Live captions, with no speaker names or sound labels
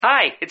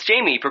Hi, it's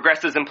Jamie,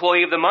 Progressive's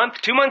Employee of the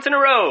Month, 2 months in a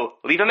row.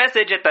 Leave a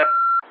message at the...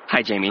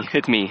 Hi, Jamie.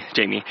 It's me,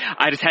 Jamie.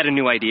 I just had a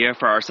new idea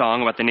for our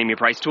song about the Name Your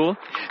Price tool.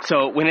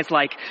 So when it's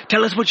like,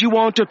 tell us what you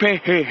want to pay,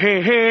 hey,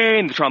 hey, hey,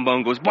 and the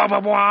trombone goes, blah,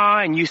 blah,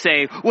 blah, and you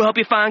say, we'll help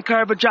you find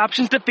coverage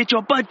options to fit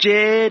your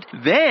budget.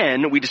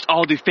 Then we just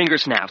all do finger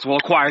snaps while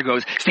a choir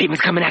goes, statements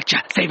coming at ya,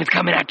 statements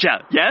coming at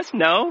ya. Yes?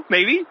 No?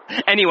 Maybe?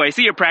 Anyway,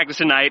 see your practice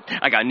tonight.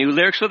 I got new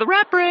lyrics for the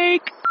rap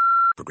break.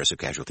 Progressive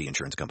Casualty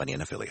Insurance Company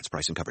and Affiliates.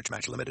 Price and coverage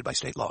match limited by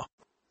state law.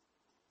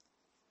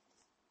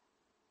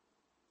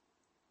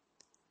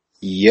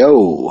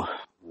 Yo,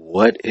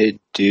 what it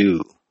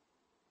do?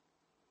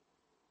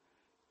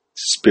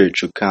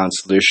 Spiritual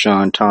counselor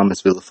Sean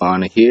Thomas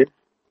Villafana here,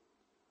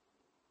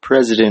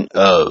 president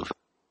of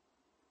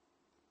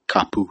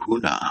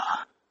Capuhuna,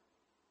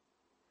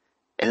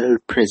 El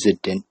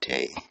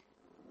Presidente,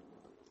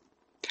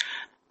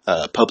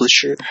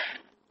 publisher,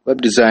 web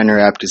designer,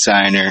 app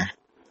designer,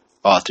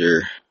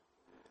 author,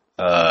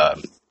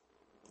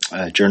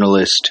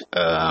 journalist,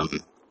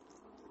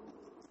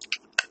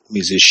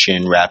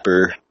 musician,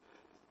 rapper,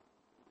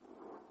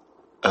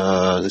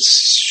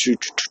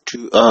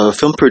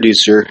 film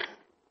producer,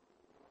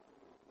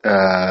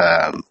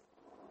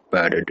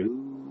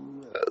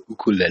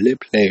 ukulele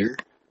player,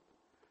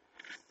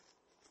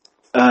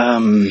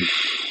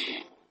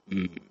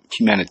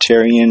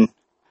 humanitarian,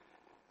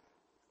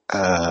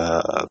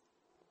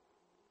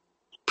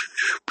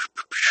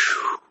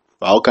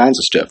 all kinds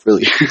of stuff,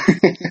 really.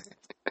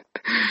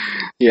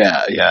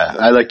 Yeah.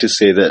 I like to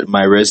say that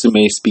my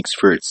resume speaks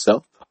for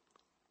itself.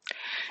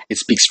 It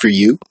speaks for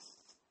you.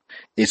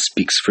 It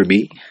speaks for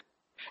me.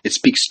 It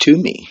speaks to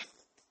me.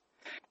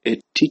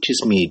 It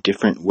teaches me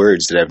different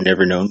words that I've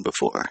never known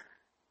before.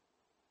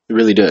 It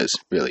really does,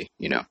 really.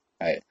 You know,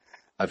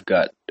 I've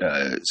got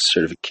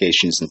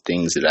certifications and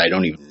things that I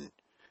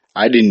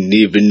didn't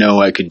even know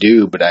I could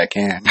do, but I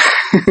can.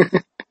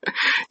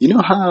 You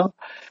know how?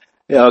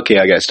 Yeah, okay,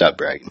 I gotta stop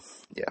bragging.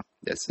 Yeah,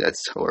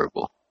 that's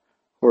horrible.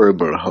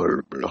 Horrible.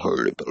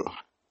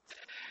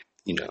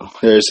 You know,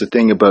 there's the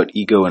thing about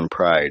ego and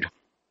pride,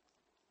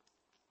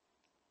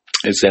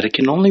 is that it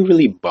can only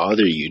really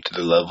bother you to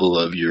the level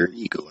of your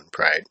ego and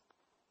pride,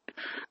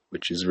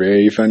 which is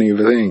very funny of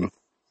a thing,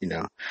 you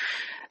know.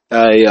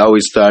 I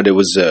always thought it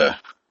was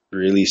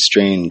really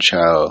strange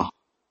how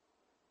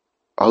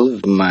all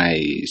of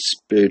my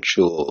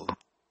spiritual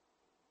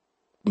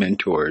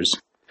mentors,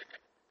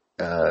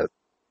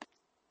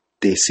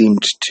 they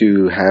seemed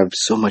to have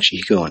so much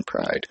ego and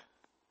pride.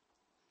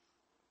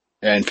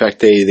 And in fact,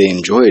 they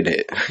enjoyed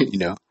it, you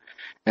know.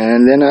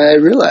 And then I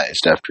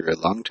realized after a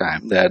long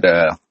time that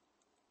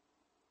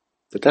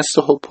that's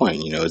the whole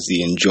point, you know, is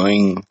the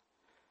enjoying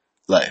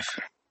life.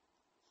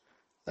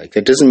 Like,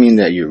 that doesn't mean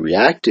that you're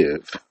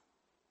reactive.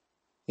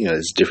 You know,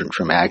 it's different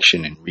from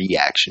action and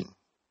reaction.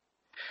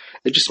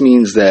 It just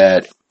means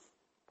that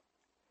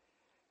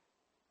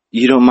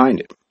you don't mind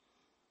it,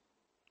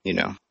 you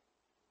know.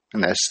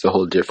 And that's the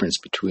whole difference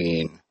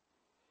between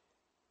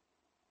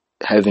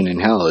heaven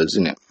and hell,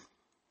 isn't it?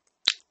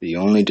 The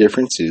only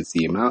difference is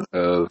the amount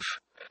of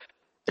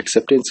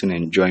acceptance and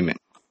enjoyment.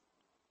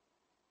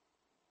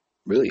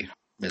 Really,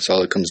 that's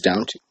all it comes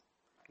down to,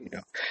 you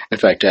know. In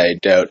fact, I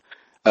doubt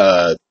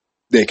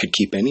they could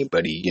keep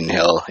anybody in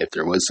hell if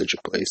there was such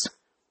a place.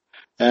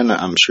 And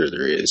I'm sure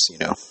there is, you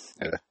know.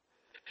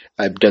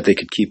 I doubt they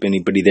could keep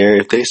anybody there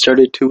if they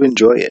started to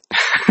enjoy it,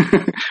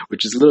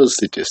 which is a little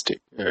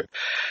statistic.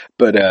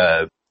 But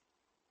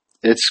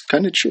it's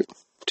kind of true,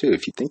 too,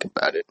 if you think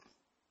about it.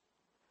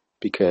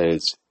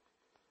 Because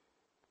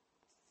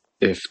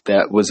if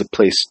that was a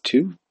place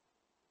to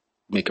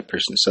make a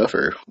person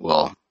suffer,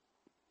 well,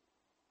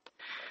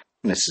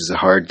 this is a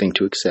hard thing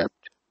to accept.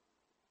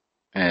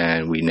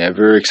 And we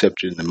never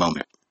accept it in the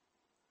moment.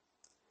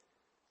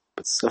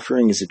 But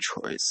suffering is a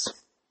choice.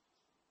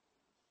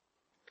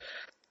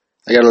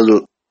 I got a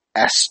little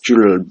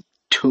astral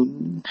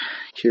tune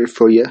here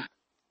for you.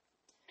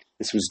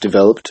 This was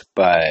developed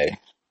by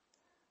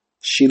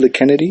Sheila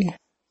Kennedy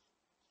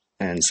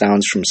and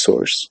sounds from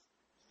Source.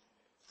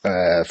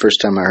 First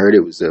time I heard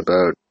it was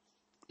about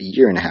a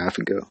year and a half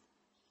ago.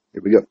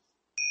 Here we go.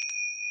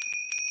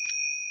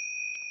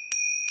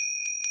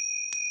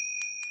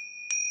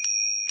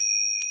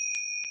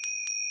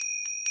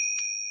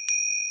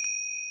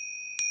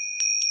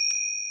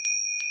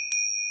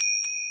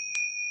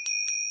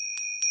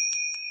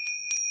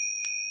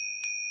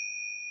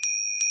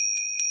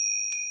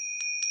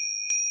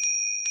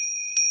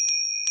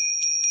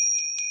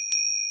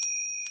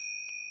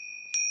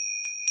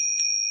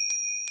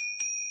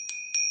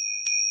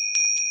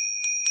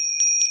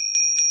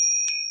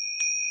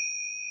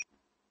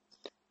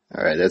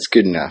 Alright, that's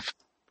good enough.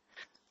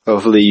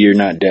 Hopefully you're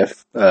not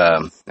deaf. I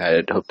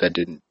hope that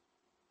didn't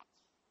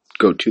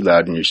go too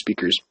loud in your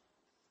speakers.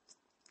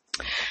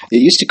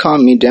 It used to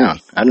calm me down.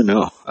 I don't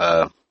know.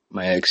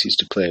 My ex used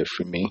to play it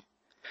for me.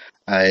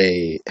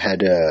 I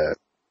had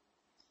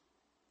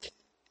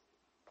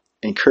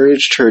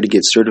encouraged her to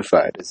get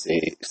certified as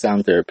a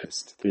sound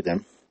therapist through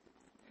them.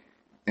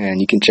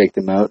 And you can check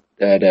them out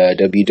at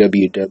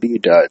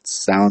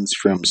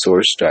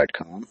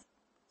www.soundsfromsource.com.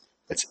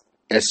 That's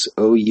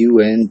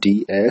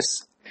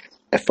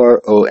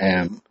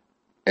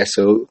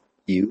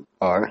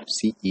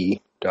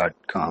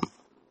soundsfromsource.com.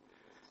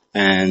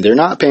 And they're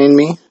not paying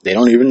me. They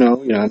don't even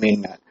know, you know, I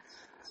mean,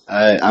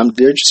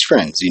 they're just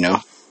friends, you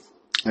know.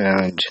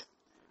 And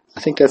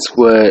I think that's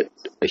what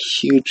a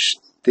huge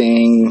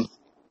thing,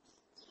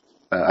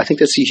 I think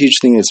that's a huge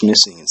thing that's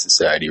missing in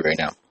society right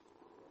now.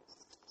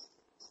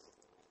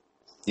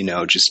 You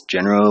know, just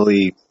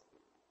generally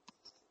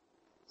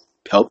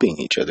helping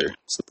each other,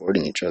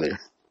 supporting each other.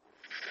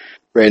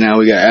 Right now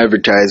we got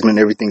advertisement,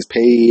 everything's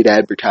paid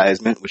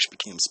advertisement, which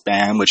became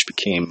spam, which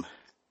became,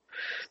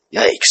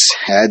 yikes,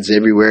 ads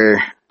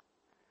everywhere,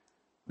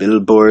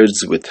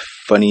 billboards with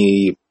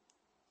funny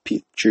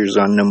pictures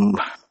on them.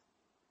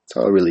 It's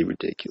all really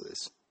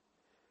ridiculous.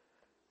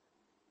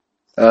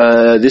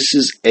 This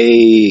is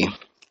a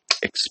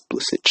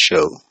explicit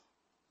show.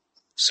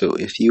 So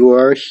if you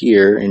are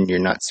here and you're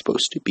not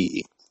supposed to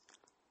be,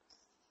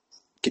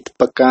 get the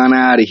fuck on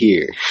out of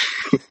here.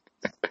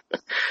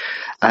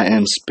 I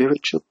am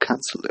spiritual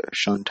counselor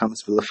Sean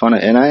Thomas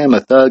Villafana, and I am a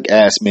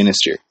thug-ass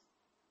minister.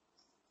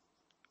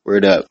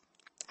 Word up.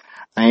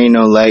 I ain't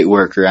no light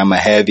worker, I'm a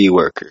heavy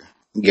worker.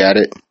 Got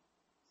it?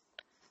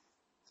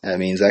 That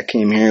means I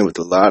came here with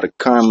a lot of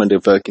karma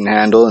to fucking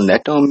handle, and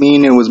that don't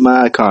mean it was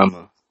my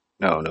karma.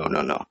 No.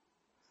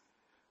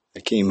 I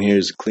came here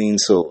as a clean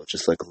soul,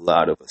 just like a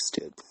lot of us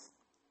did.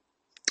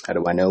 How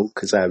do I know?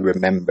 Because I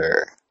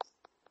remember.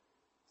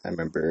 I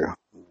remember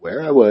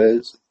where I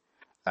was.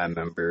 I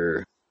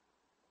remember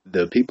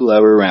the people I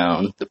were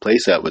around, the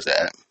place I was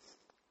at.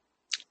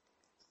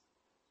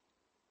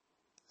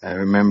 I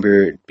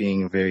remember it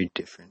being very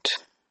different.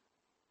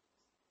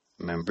 I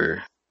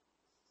remember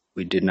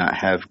we did not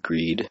have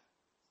greed or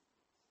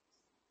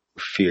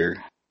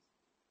fear,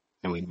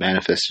 and we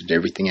manifested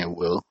everything at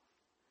will.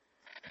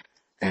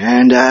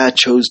 And I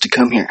chose to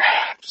come here,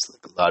 just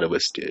like a lot of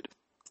us did.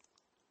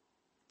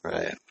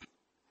 Right.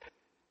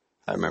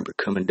 I remember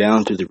coming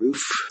down through the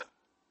roof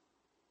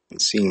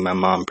and seeing my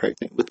mom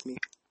pregnant with me.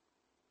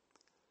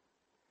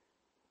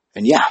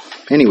 And yeah,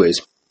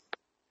 anyways.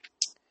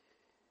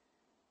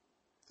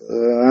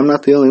 I'm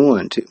not the only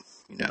one, too,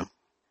 you know.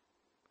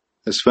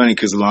 It's funny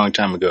because a long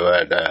time ago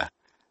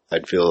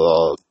I'd feel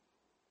all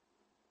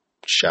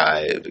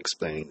shy of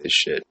explaining this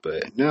shit,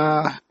 but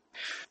nah,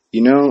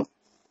 you know,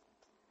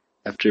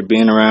 after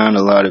being around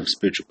a lot of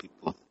spiritual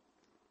people,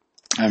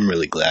 I'm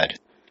really glad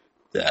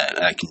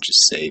that I can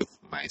just say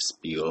my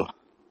spiel.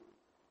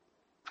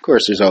 Of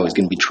course, there's always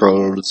going to be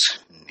trolls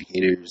and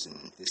haters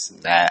and this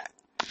and that.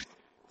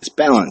 It's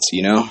balance,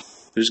 you know?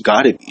 There's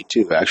got to be,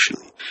 too,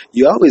 actually.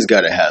 You always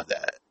got to have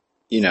that,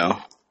 you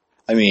know?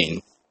 I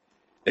mean,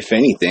 if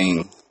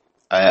anything,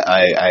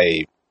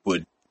 I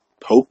would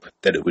hope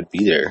that it would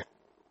be there.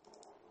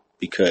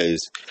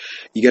 Because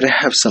you got to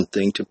have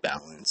something to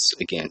balance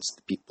against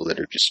the people that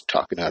are just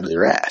talking out of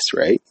their ass,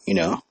 right? You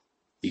know?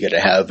 You got to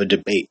have a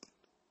debate.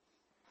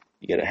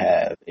 You got to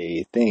have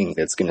a thing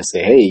that's going to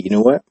say, hey, you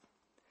know what?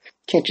 You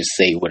can't just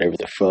say whatever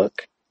the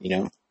fuck, you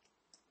know?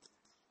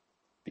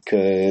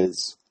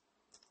 Because,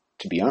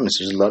 to be honest,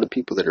 there's a lot of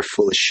people that are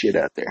full of shit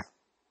out there.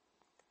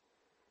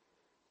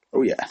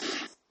 Oh, yeah.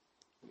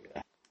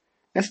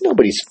 That's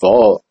nobody's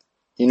fault,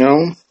 you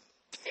know?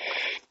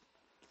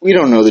 We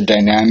don't know the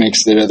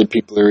dynamics that other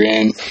people are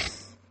in.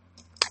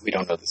 We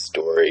don't know the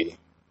story.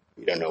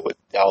 We don't know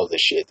all the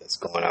shit that's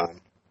going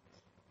on.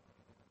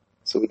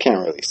 So we can't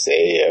really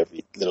say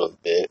every little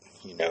bit,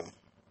 you know.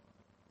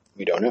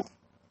 We don't know.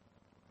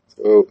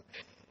 So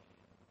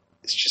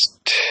it's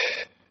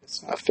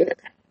not fair.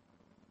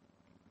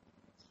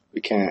 We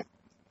can't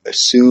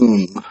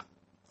assume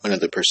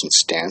another person's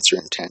stance or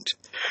intent.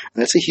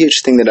 And that's a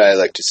huge thing that I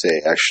like to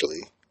say,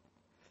 actually.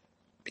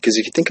 Because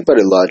if you think about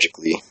it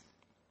logically,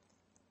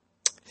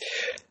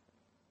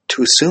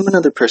 to assume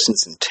another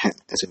person's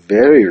intent is a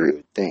very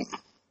rude thing.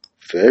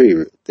 Very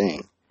rude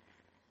thing.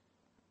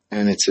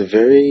 And it's a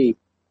very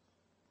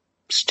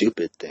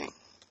stupid thing.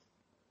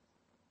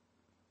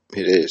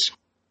 It is.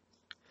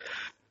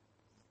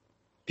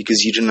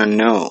 Because you do not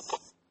know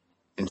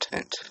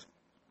intent.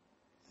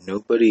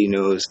 Nobody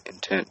knows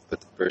intent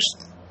but the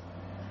person.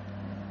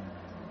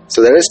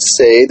 So that is to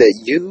say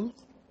that you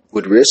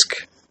would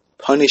risk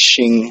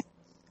punishing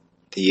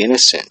the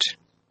innocent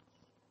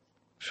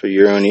for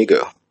your own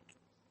ego.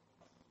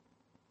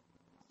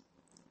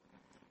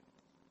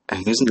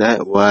 And isn't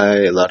that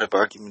why a lot of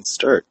arguments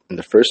start in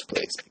the first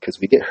place? Because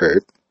we get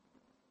hurt.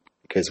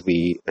 Because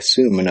we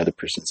assume another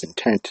person's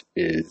intent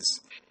is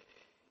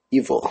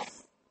evil.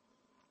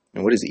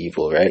 And what is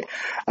evil, right?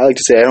 I like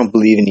to say I don't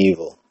believe in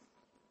evil.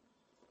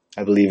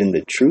 I believe in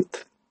the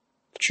truth,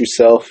 the true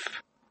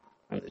self,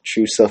 and the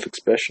true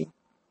self-expression,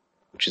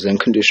 which is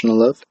unconditional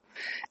love,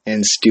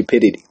 and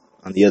stupidity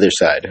on the other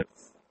side.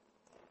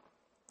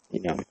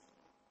 You know,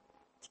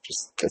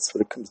 that's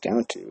what it comes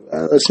down to.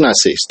 Let's not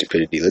say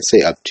stupidity, let's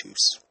say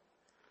obtuse.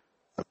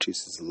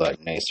 Obtuse is a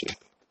lot nicer.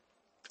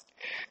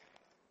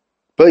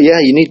 But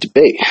yeah, you need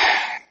debate.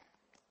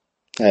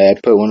 I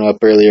put one up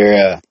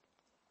earlier.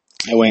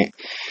 I went,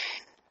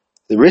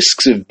 the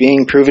risks of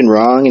being proven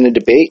wrong in a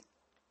debate,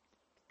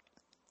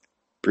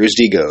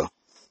 bruised ego.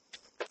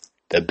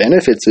 The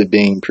benefits of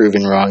being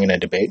proven wrong in a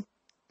debate,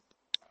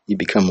 you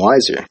become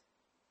wiser.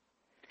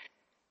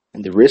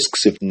 And the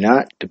risks of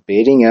not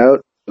debating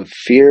out of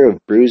fear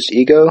of bruised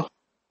ego,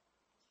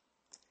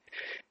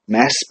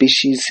 mass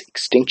species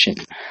extinction,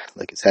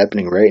 like it's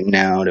happening right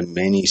now to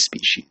many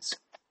species,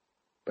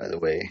 by the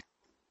way.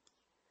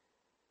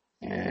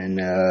 And,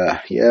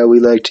 we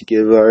like to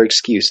give our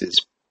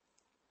excuses.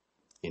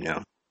 We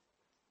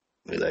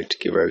like to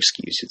give our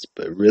excuses,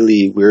 but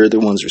really, we're the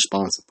ones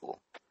responsible,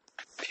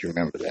 if you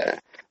remember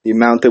that. The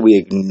amount that we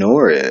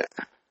ignore it,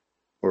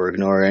 or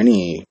ignore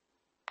any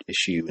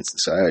issue in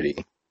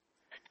society,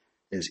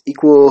 is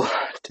equal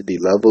to the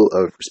level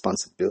of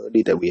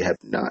responsibility that we have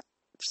not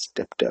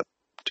stepped up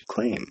to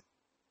claim.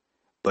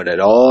 But at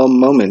all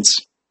moments,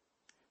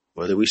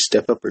 whether we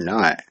step up or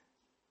not,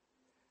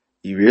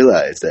 you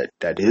realize that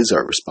that is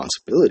our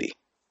responsibility.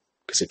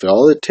 Because if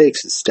all it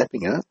takes is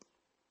stepping up,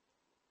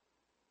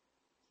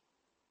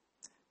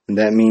 then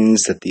that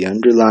means that the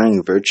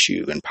underlying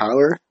virtue and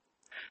power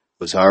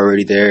was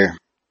already there.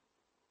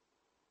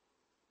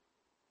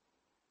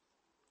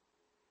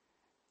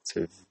 It's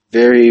a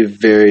very,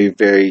 very,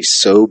 very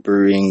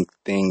sobering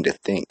thing to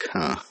think,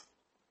 huh?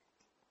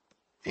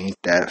 Ain't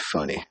that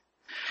funny?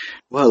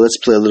 Well, let's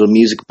play a little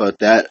music about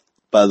that.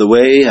 By the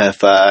way,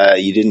 if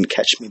you didn't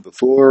catch me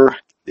before,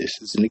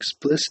 this is an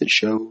explicit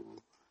show.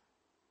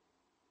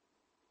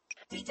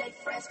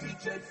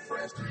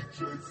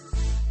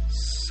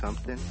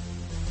 Something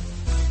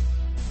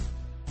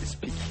is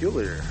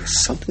peculiar.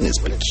 Something is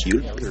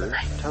peculiar.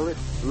 Tell it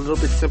a little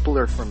bit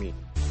simpler for me.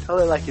 Tell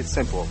it like it's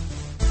simple.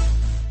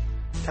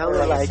 Tell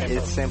it like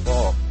it's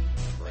simple.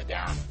 Break it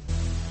down.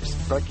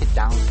 Just break it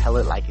down. Tell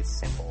it like it's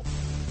simple.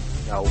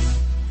 No.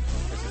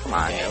 Come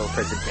on, El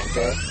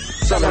Presidente.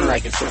 Something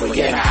like it's simple.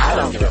 Yeah, nah, I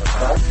don't give a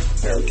fuck.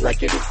 Tell it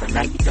like it is the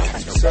night you don't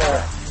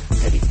understand.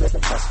 Maybe flip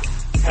and hustle.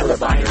 Hella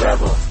Bonnie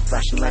Rebel.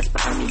 Flashing lights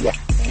behind me, yeah.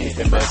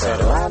 Anything but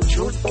subtle. I'm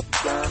truthful,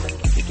 dumb,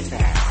 and kicking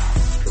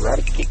ass.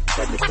 Karate kick,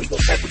 technically, go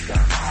back with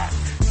gun.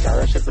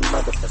 Stylish as a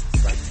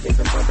motherfucker. Like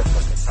Stephen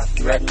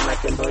motherfucker. Riding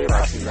like a boy,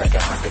 Rossi like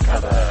I'm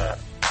undercover.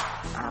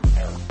 I'm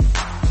El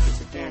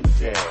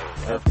Presidente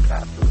of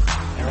Capu.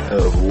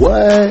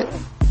 What?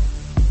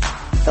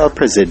 El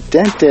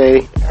Presidente?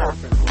 El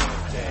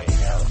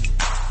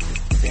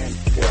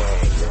Presidente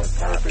of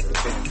Capu.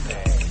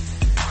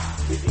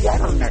 I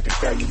don't have to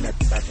tell you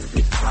nothing about the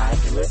reason why I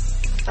do it.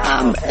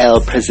 I'm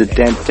El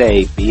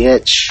Presidente,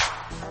 bitch.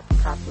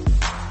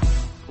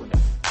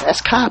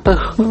 That's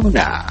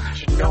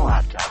Capahuna. You know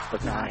I've talked,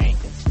 but now I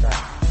ain't gonna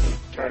stop. Big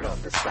turtle,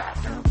 the sky,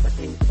 don't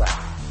fucking fly.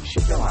 You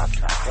should know I've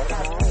talked, but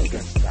I ain't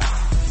gonna stop.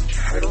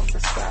 Turtle, the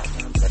sky,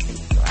 don't fucking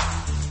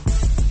fly.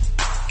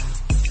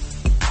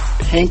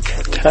 Pink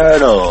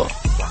turtle.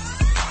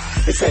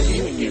 It says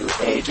you and you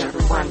age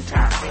over one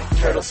time.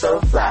 Turtle so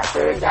fly,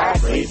 third eye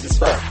blaze as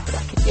fuck. But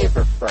I can give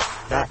a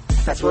fuck.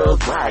 That's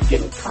worldwide,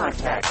 getting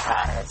contact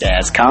high.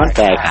 That's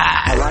contact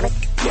high. Ironic?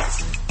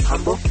 Yes.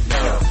 Humble?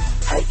 No.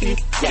 Hypey?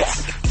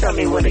 Yes. Tell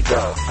me when to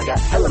go. I got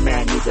hella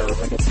man ego,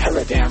 and it's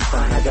hella damn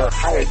fun. I go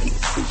higher than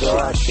the go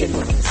out shit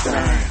when it's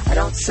sun. I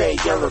don't say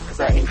yellow cause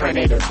I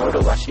incarnate a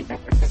photo while she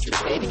never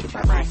participating in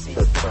my mind.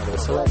 So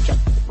I jump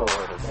the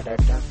border, but I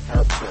don't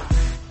help to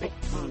make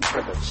moon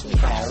turtle she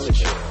has.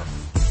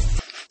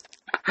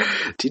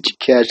 Did you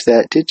catch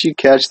that? Did you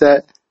catch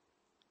that?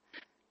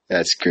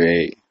 That's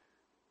great.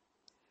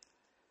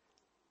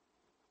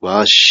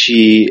 While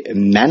she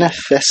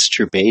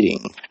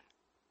manifesturbating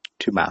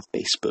to my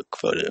Facebook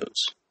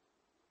photos.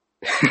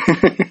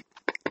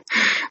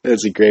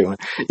 That's a great one.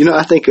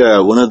 I think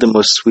one of the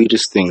most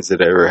sweetest things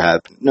that ever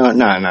happened. No,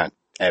 not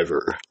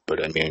ever,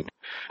 but I mean,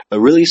 a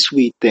really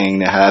sweet thing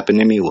that happened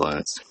to me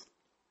once.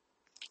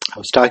 I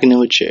was talking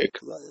to a chick,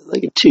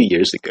 like 2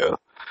 years ago,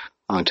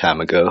 a long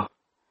time ago.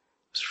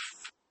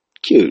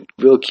 Cute,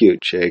 real cute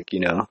chick,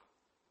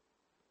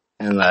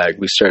 And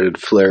we started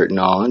flirting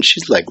and all, and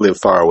she's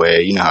lived far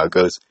away, you know how it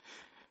goes.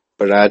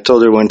 But I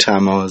told her one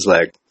time, I was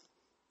like,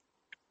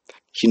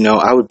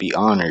 I would be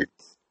honored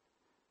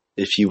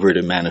if you were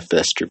to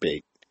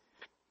manifesturbate.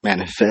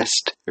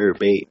 Manifest or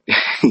bait.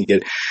 You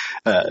get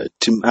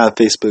to my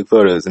Facebook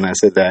photos, and I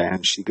said that,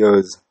 and she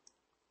goes,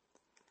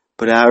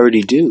 but I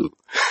already do.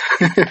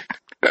 And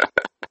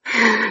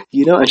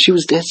she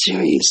was dead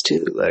serious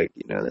too. That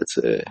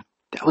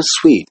was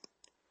sweet.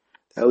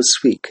 That was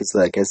sweet, because,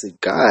 as a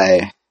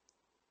guy,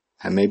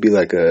 I may be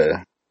a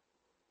guy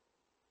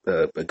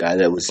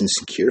that was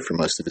insecure for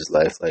most of his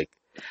life.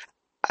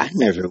 I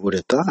never would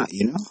have thought, I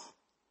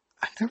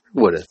never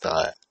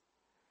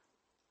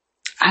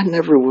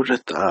would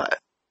have thought.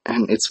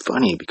 And it's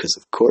funny because,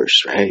 of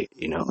course, right,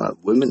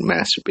 women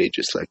masturbate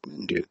just like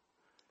men do,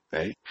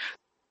 right?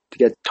 They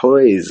got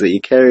toys that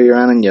you carry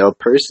around in your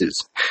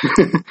purses.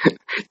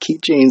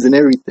 Keychains and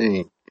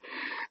everything.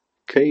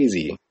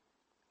 Crazy.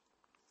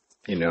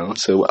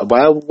 So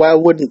why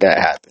wouldn't that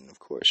happen, of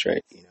course,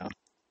 right?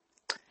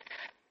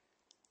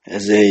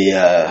 as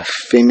a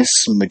famous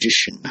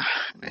magician,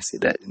 and I say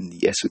that in the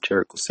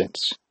esoterical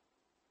sense,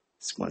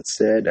 someone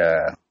said,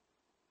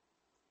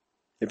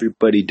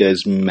 everybody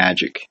does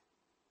magic.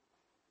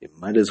 You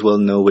might as well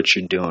know what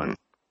you're doing.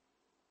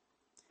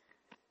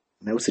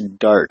 And that was a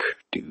dark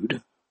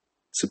dude.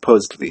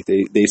 Supposedly.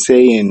 They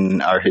say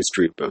in our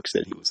history books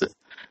that he was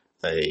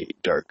a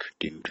dark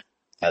dude.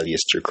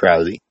 Aleister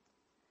Crowley.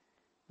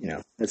 You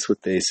know, that's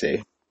what they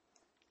say.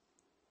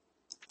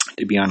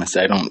 To be honest,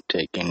 I don't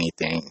take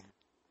anything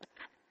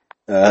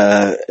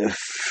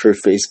for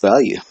face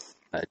value.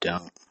 I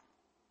don't,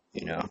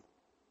 you know,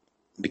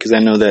 because I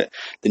know that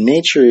the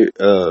nature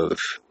of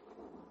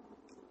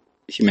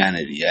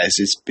humanity as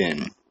it's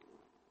been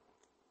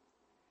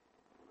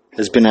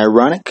has been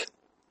ironic,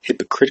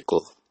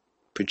 hypocritical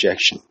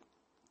projection.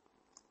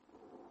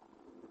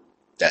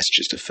 That's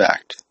just a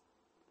fact.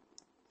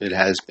 It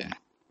has been.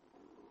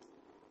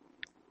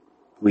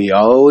 We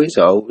always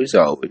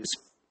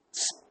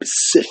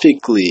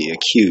specifically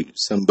accuse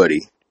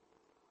somebody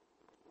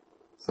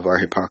of our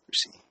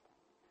hypocrisy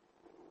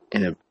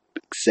in an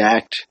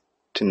exact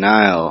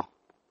denial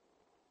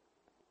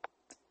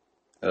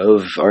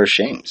of our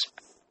shames.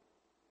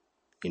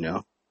 You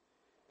know,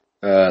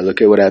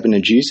 look at what happened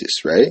to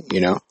Jesus, right?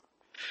 You know,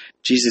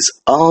 Jesus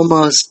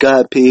almost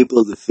got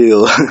people to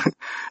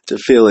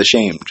feel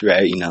ashamed,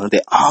 right? You know,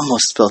 they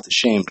almost felt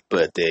ashamed,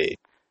 but they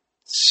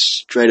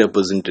straight up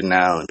was in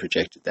denial and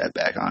projected that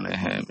back onto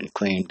him and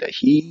claimed that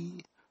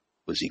he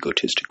was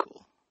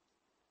egotistical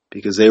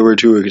because they were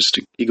too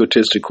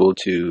egotistical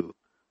to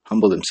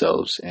humble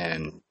themselves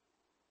and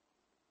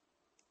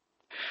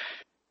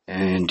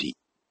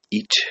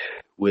eat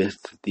with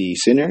the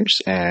sinners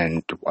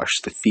and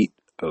wash the feet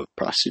of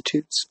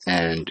prostitutes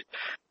and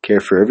care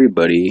for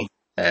everybody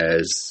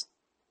as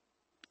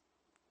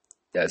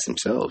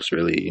themselves,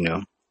 really, you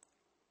know.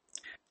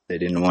 They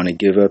didn't want to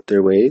give up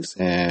their ways,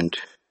 and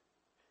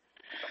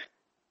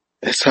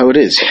that's how it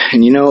is.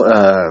 And you know,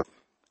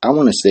 I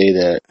want to say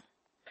that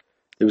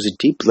there was a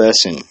deep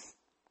lesson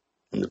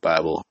in the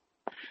Bible,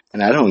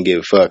 and I don't give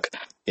a fuck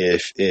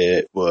if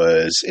it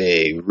was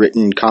a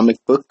written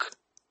comic book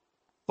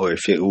or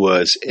if it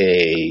was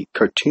a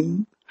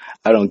cartoon.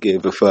 I don't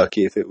give a fuck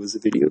if it was a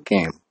video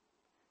game.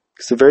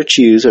 Because the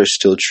virtues are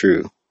still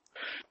true.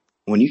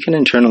 When you can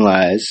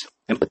internalize,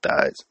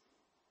 empathize,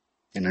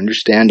 and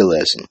understand a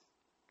lesson,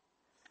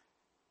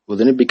 well,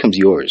 then it becomes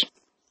yours.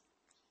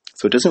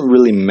 So it doesn't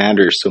really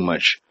matter so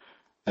much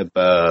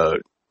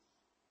about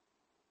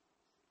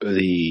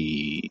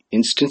the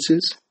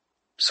instances,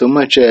 so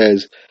much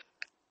as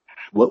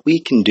what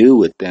we can do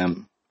with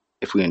them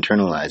if we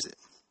internalize it.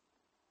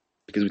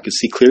 Because we can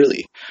see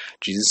clearly,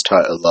 Jesus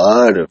taught a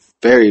lot of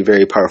very,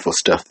 very powerful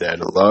stuff that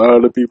a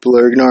lot of people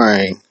are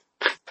ignoring.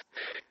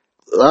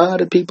 A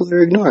lot of people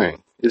are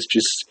ignoring. It's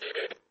just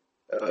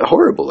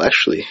horrible,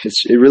 actually.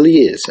 It really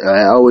is.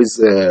 I'm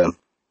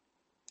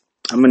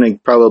going to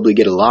probably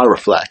get a lot of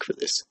flack for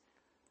this.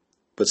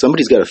 But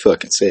somebody's got to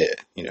fucking say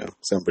it, you know.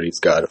 Somebody's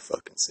got to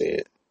fucking say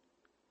it.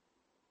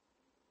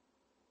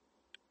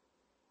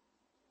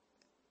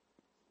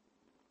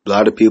 A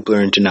lot of people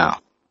are in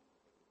denial.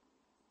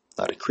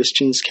 A lot of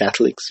Christians,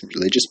 Catholics,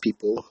 religious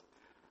people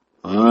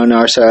on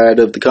our side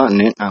of the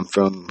continent. I'm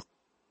from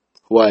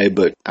Hawaii,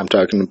 but I'm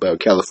talking about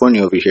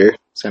California over here.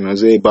 San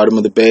Jose, bottom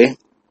of the bay.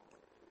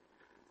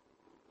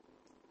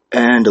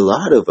 And a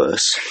lot of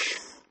us,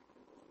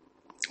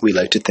 we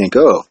like to think,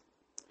 oh,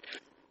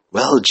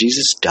 well,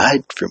 Jesus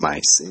died for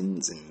my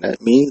sins, and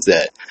that means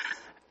that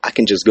I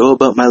can just go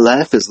about my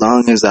life as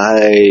long as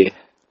I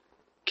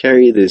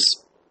carry this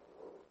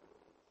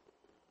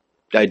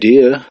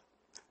idea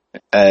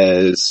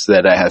as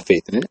that I have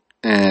faith in it,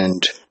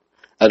 and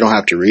I don't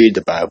have to read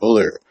the Bible,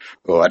 or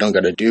I don't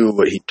got to do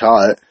what he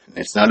taught.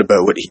 It's not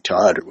about what he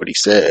taught or what he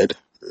said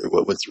or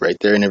what was right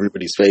there in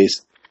everybody's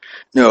face.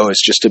 No,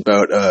 it's just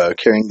about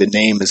carrying the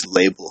name as a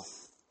label.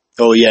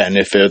 Oh yeah, and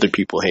if other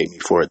people hate me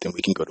for it, then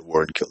we can go to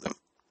war and kill them.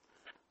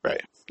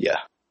 Right? Yeah,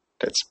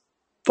 that's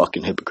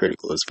fucking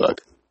hypocritical as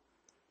fuck.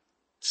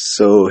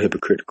 So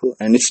hypocritical,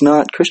 and it's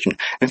not Christian.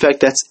 In fact,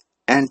 that's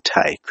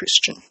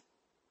anti-Christian.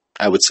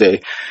 I would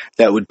say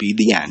that would be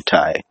the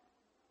anti-Christ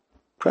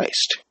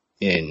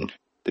in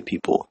the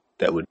people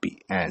that would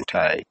be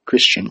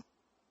anti-Christian,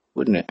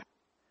 wouldn't it?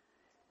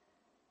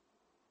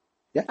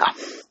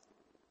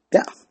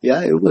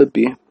 Yeah, it would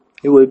be.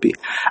 It would be.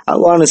 I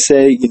want to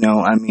say, you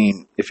know, I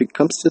mean, if it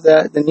comes to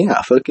that, then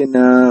yeah, fuck it,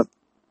 I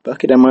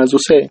might as well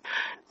say,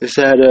 is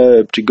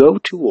that to go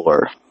to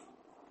war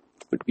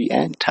would be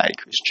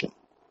anti-Christian.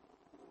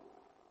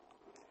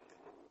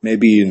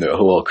 Maybe in the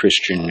whole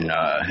Christian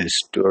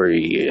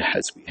history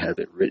as we have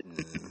it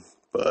written,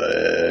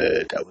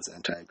 but that was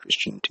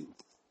anti-Christian too.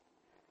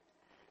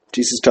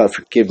 Jesus taught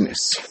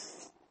forgiveness.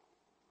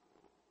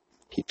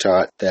 He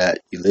taught that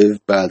you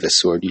live by the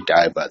sword, you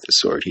die by the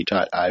sword. He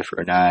taught eye for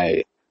an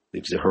eye,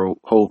 leaves the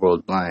whole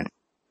world blind.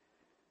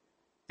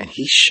 And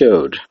he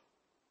showed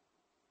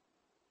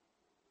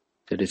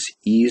that it's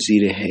easy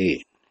to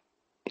hate.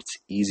 It's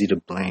easy to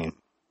blame.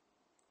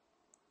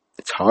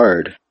 It's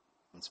hard.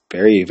 It's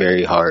very,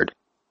 very hard.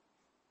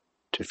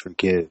 to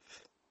forgive.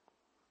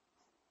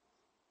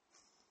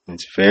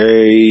 It's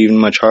very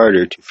much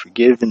harder to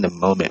forgive in the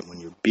moment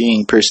when you're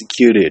being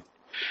persecuted.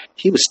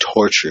 He was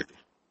tortured.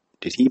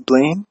 Did he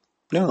blame?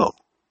 No.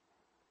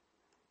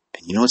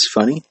 And you know what's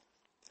funny?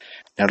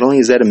 Not only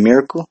is that a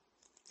miracle,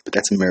 but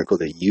that's a miracle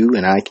that you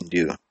and I can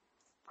do.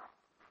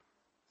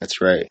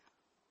 That's right.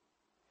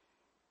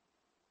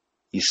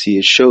 You see,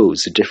 it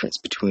shows the difference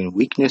between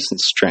weakness and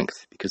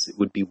strength, because it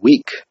would be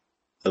weak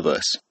of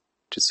us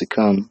to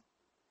succumb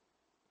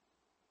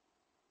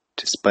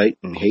to spite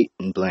and hate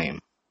and blame.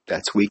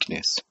 That's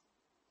weakness.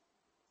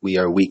 We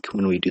are weak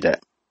when we do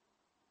that.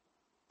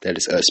 That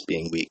is us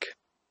being weak.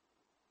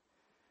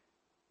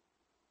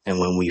 And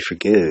when we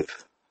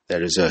forgive,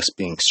 that is us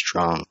being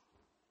strong.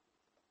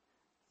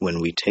 When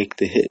we take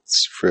the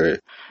hits for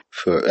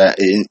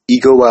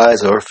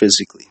ego-wise or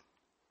physically,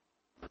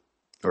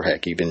 or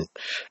heck, even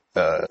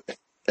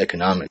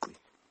economically.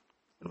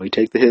 When we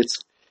take the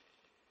hits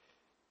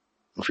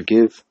and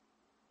forgive,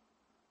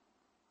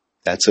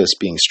 that's us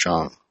being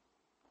strong.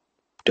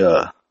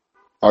 Duh.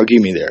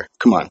 Argue me there.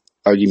 Come on,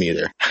 argue me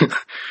there.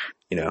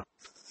 You know,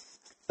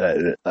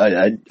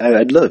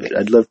 I'd love it.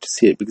 I'd love to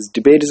see it, because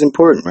debate is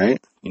important, right?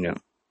 You know,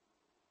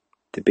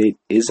 debate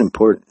is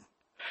important.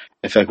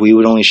 In fact, we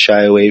would only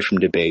shy away from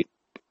debate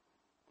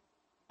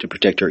to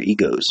protect our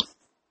egos,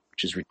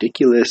 which is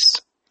ridiculous.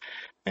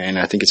 And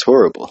I think it's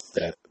horrible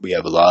that we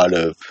have a lot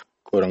of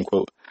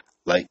quote-unquote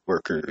light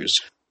workers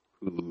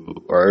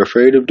who are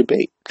afraid of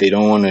debate. They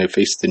don't want to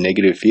face the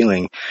negative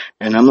feeling.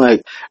 And I'm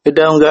like, it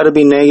don't got to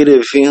be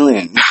negative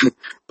feeling.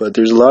 But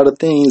there's a lot of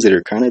things that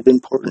are kind of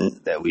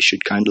important that we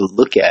should kind of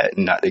look at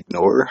and not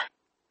ignore.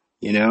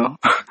 You know?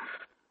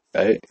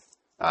 Right?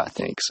 I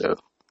think so.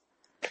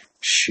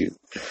 Shoot.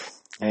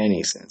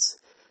 Any sense.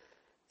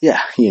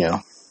 Yeah, you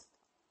know.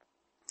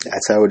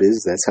 That's how it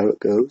is. That's how it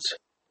goes.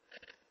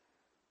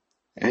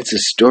 And it's a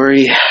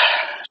story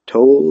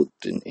told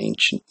in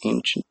ancient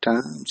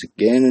times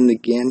again and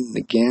again and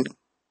again.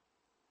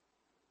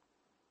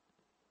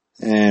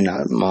 And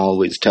I'm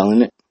always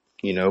telling it,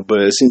 you know,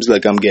 but it seems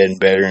like I'm getting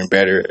better and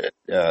better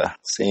at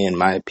saying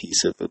my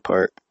piece of the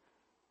part.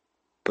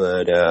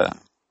 But,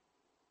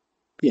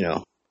 you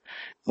know,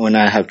 when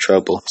I have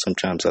trouble,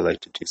 sometimes I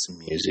like to do some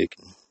music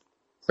and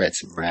write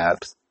some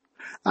raps.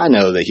 I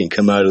know they can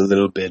come out a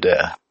little bit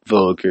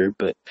vulgar,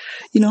 but,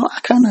 you know, I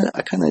kind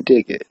of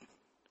dig it.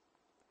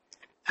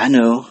 I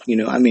know, you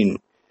know, I mean,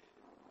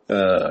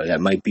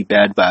 that might be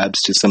bad vibes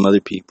to some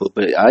other people,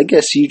 but I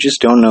guess you just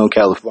don't know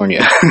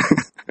California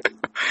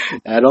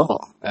at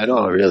all,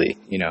 really,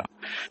 you know.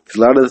 'Cause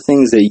a lot of the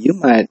things that you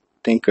might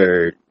think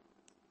are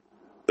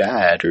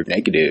bad or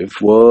negative,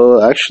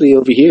 well, actually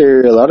over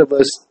here, a lot of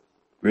us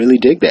really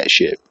dig that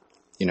shit,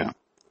 you know.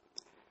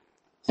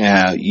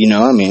 You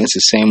know, I mean, it's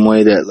the same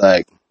way that,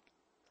 like,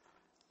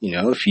 you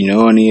know, if you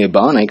know any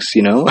Ebonics,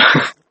 you know,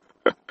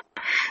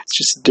 it's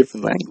just a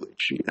different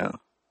language, you know.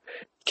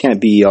 You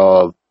can't be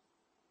all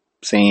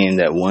saying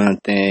that one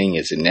thing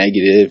is a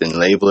negative and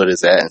label it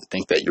as that and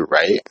think that you're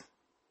right.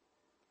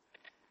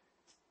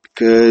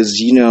 Because,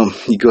 you know,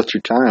 you go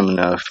through time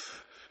enough,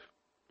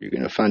 you're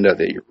going to find out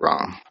that you're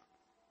wrong.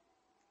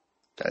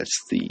 That's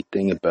the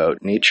thing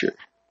about nature.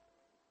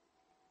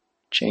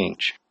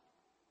 Change.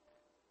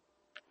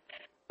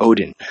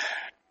 Odin,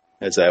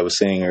 as I was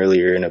saying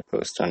earlier in a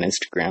post on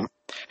Instagram.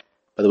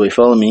 By the way,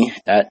 follow me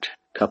at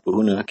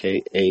Kapuhuna,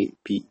 Kapuhuna.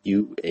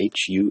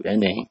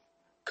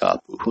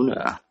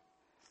 Kapuhuna.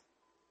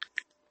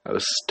 I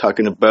was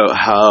talking about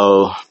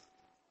how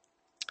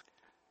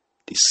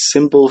the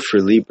symbol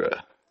for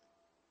Libra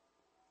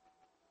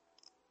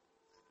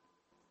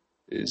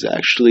is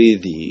actually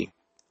the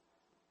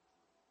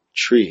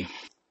tree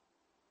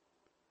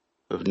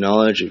of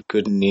knowledge of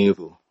good and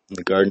evil in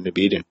the Garden of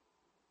Eden.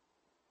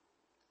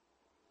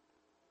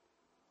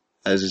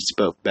 As it's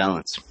about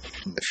balance.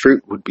 And the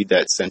fruit would be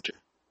that center.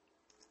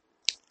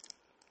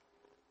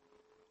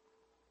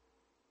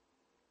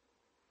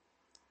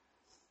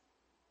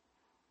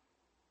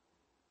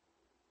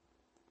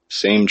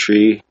 Same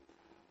tree,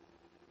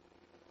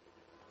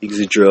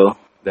 Yggdrasil,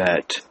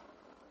 that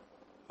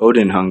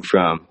Odin hung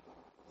from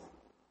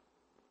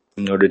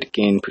in order to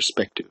gain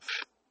perspective.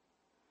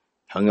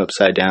 Hung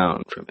upside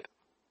down from it.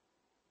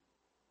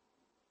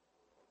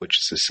 Which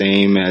is the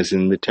same as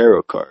in the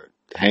tarot card,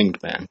 the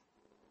Hanged Man.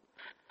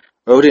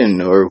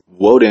 Odin, or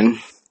Woden.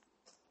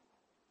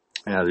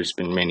 Now, there's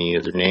been many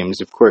other names,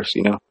 of course,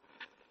 you know.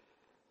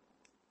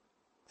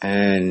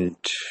 And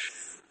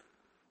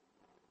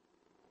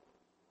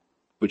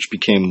which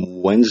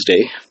became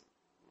Wednesday,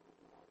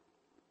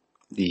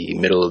 the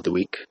middle of the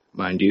week,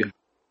 mind you.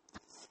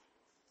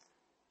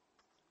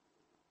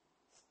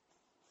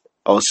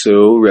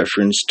 Also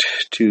referenced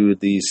to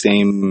the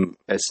same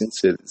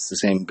essence, it's the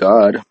same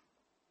god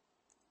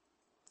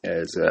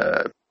as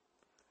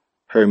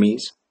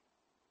Hermes,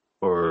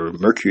 or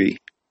Mercury,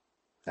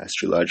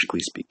 astrologically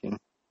speaking.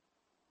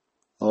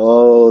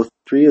 All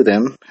three of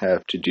them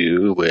have to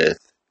do with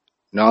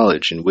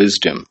knowledge and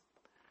wisdom,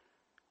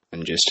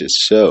 and just as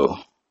so,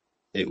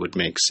 it would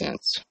make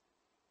sense.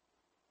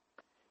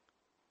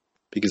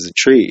 Because the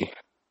tree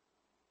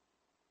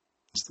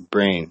is the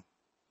brain.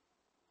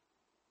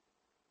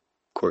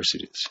 Of course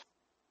it is.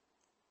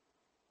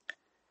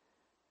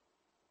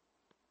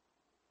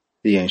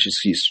 The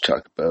ancients used to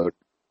talk about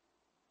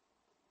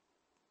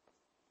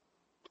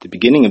the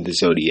beginning of the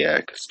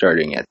zodiac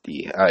starting at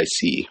the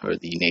IC, or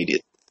the nadir,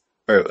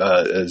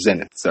 or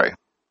zenith, sorry.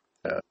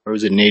 Or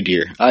was it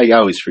nadir? I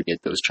always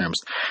forget those terms.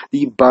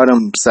 The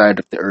bottom side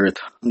of the earth,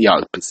 the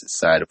opposite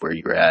side of where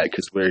you're at,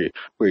 because where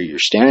you're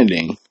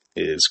standing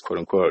is quote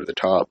unquote the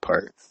top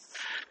part.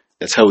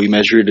 That's how we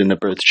measure it in a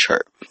birth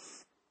chart.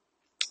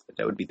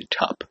 That would be the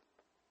top.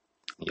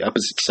 The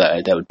opposite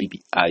side, that would be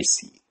the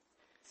IC.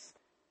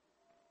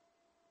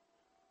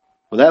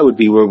 Well, that would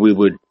be where we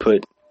would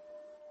put,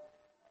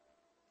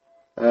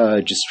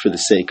 just for the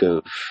sake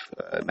of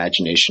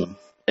imagination,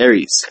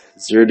 Aries,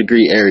 0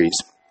 degree Aries.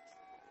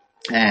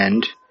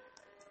 And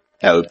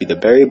that would be the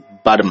very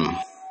bottom.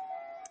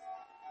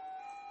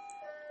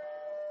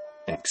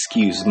 And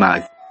excuse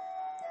my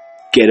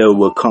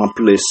ghetto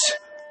accomplice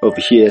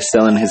over here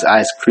selling his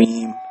ice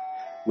cream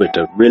with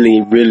a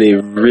really, really,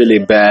 really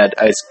bad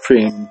ice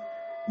cream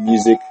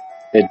music.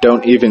 It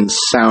don't even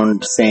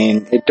sound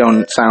sane. It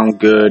don't sound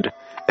good.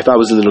 If I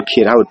was a little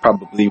kid, I would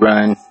probably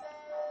run.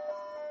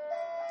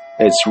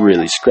 It's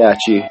really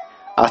scratchy.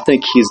 I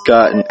think he's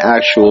got an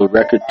actual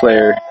record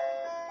player.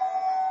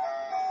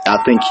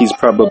 I think he's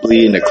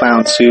probably in a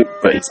clown suit,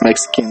 but he's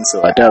Mexican,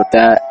 so I doubt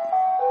that.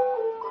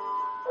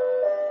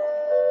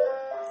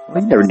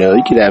 Well, you never know.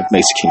 You could have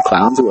Mexican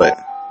clowns or what?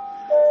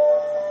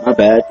 My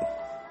bad.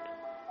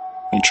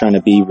 Ain't trying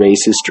to be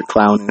racist or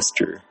clownist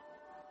or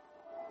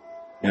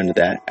none of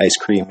that. Ice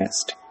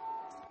creamist.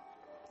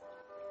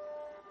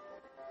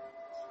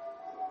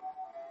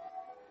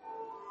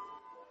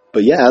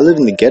 But yeah, I live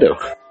in the ghetto.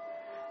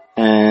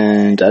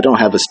 And I don't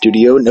have a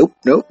studio. Nope.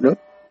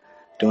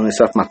 Doing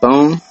this off my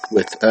phone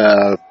with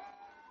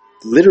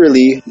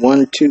literally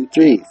 5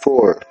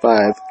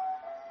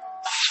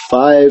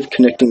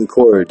 connecting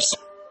cords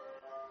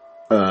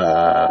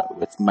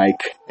with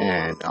mic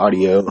and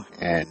audio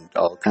and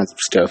all kinds of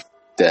stuff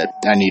that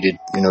I needed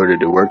in order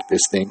to work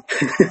this thing.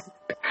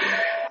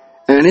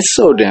 And it's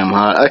so damn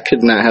hot. I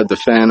could not have the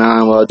fan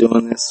on while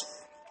doing this.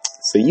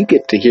 So you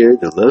get to hear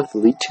the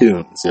lovely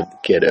tunes of the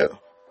ghetto,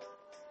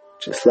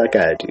 just like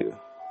I do.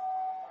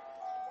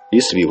 It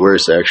used to be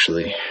worse,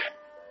 actually.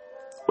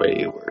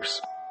 Way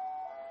worse.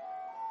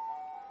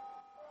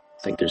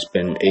 I think there's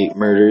been 8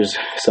 murders,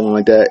 something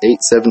like that.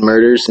 7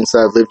 murders since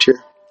I've lived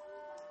here.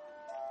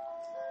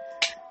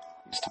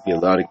 Used to be a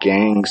lot of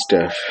gang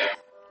stuff.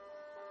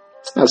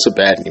 It's not so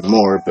bad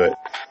anymore, but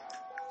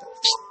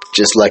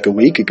just like a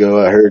week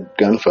ago, I heard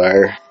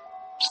gunfire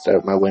just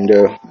out my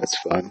window. That's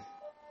fun.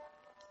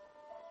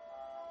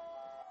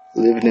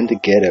 Living in the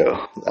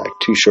ghetto, like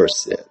Too Short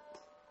said.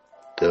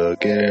 The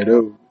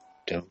ghetto.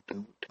 Dum,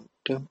 dum, dum,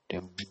 dum,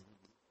 dum.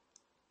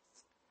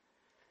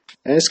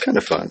 And it's kind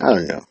of fun. I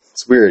don't know.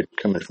 It's weird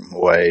coming from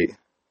Hawaii,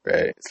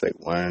 right? It's like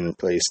one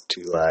place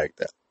to like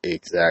the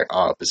exact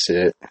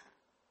opposite.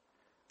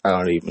 I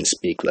don't even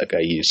speak like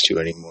I used to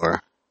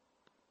anymore.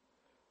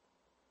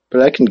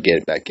 But I can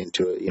get back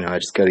into it. You know, I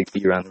just gotta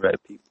be around the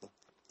right people.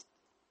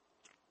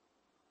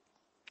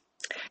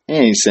 In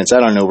any sense, I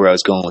don't know where I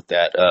was going with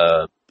that.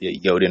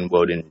 Yoden,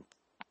 Woden,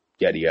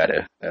 yada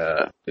yada.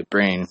 The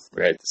brain,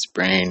 right? This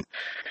brain.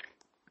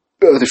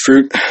 The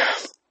fruit,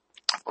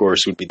 of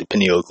course, would be the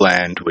pineal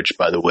gland, which,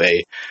 by the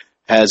way,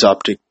 has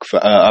optic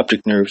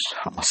nerves.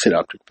 I almost said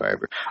optic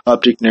fiber.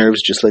 Optic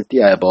nerves, just like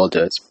the eyeball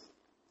does.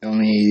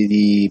 Only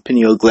the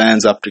pineal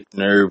gland's optic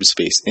nerves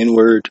face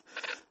inward.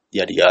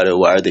 Yada yada.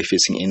 Why are they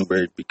facing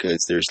inward?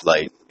 Because there's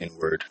light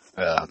inward.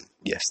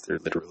 Yes, there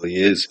literally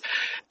is.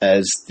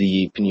 As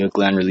the pineal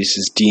gland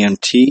releases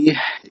DMT,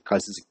 it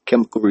causes a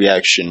chemical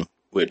reaction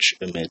which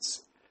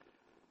emits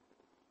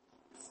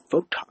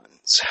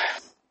photons.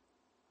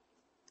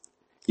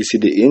 You see,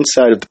 the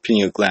inside of the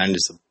pineal gland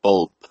is a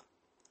bulb.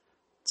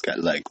 It's got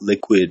like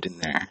liquid in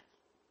there.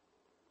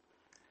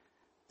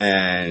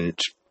 And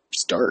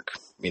it's dark,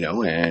 you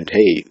know, and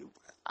hey,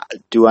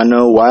 do I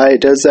know why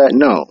it does that?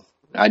 No,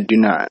 I do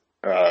not.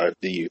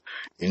 The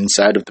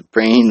inside of the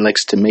brain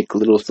likes to make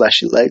little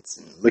flashy lights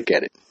and look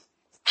at it.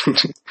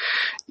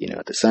 You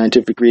know, the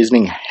scientific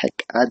reasoning,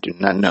 heck, I do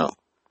not know.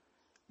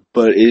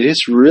 But it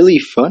is really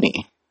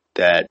funny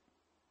that,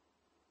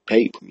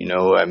 hey, you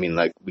know, I mean,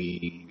 like,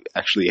 we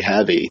actually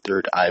have a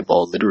third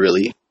eyeball,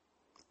 literally.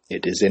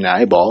 It is an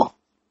eyeball,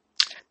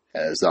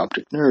 has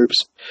optic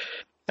nerves,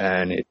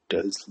 and it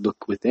does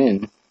look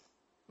within,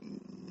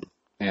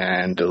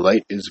 and the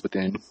light is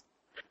within,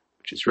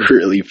 which is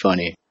really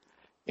funny,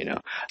 you know.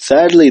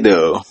 Sadly,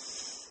 though,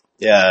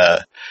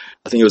 yeah,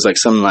 I think it was like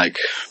something like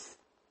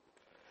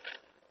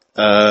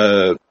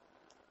 80%,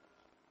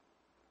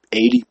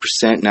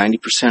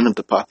 90% of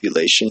the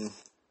population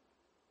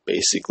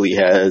basically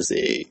has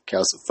a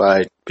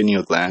calcified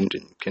pineal gland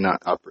and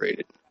cannot operate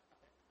it,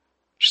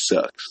 which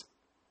sucks.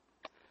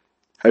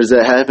 How does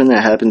that happen?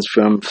 That happens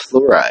from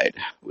fluoride,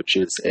 which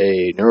is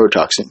a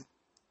neurotoxin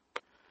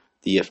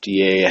The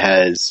FDA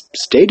has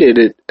stated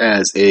it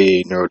as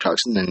a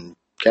neurotoxin and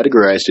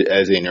categorized it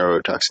as a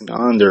neurotoxin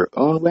on their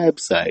own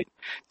website,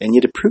 and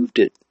yet approved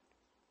it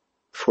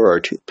for our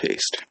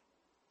toothpaste.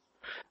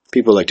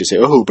 People like to say,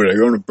 oh, but I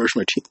want to brush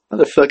my teeth.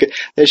 Motherfucker,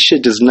 that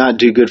shit does not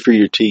do good for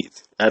your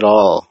teeth. At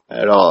all.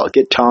 At all.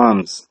 Get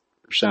Tom's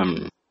or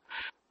something.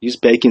 Use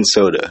baking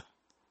soda.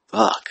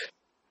 Fuck.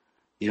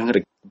 You don't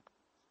gotta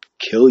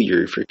kill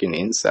your freaking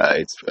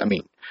insides. I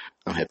mean,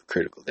 I'm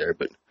hypocritical there,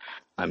 but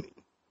I mean,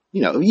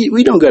 you know,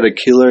 we don't gotta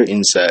kill our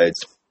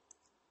insides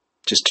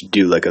just to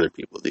do like other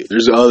people do.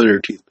 There's other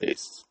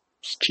toothpaste.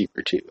 It's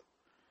cheaper too.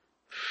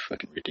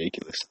 Fucking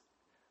ridiculous.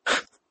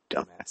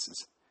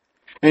 Dumbasses.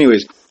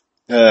 Anyways,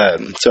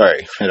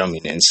 sorry, I don't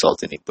mean to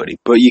insult anybody,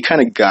 but you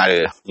kind of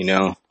gotta, you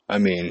know, I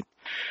mean,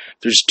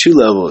 there's two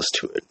levels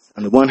to it.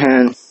 On the one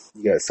hand,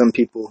 you got some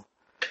people,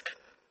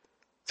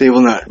 they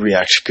will not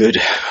react good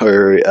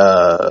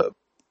or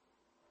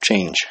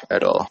change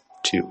at all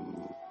to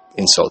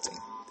insulting.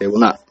 They will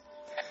not.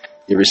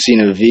 You ever seen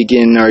a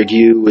vegan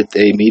argue with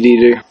a meat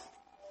eater?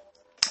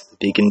 The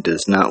vegan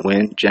does not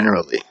win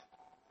generally.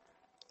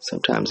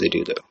 Sometimes they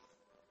do though.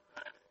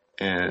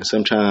 And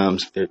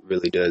sometimes it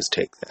really does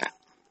take that.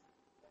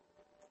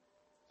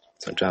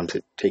 Sometimes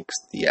it takes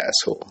the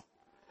asshole.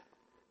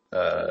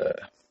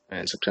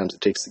 And sometimes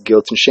it takes the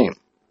guilt and shame.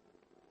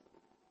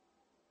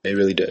 It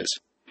really does.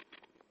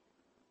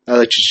 I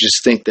like to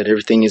just think that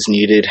everything is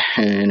needed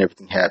and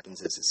everything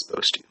happens as it's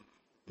supposed to.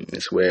 In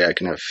this way, I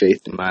can have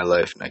faith in my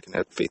life and I can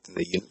have faith in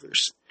the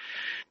universe.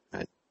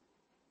 I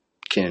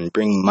can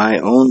bring my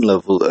own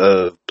level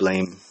of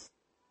blame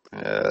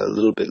a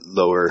little bit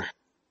lower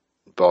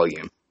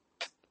volume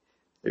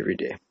every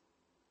day.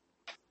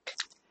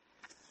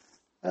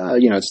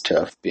 You know, it's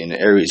tough being an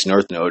Aries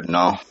North Node and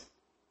all.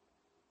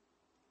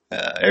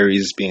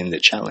 Aries being the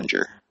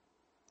challenger.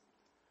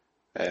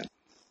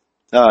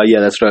 Oh, yeah,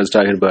 that's what I was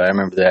talking about. I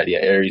remember that. Yeah,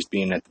 Aries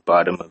being at the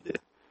bottom of the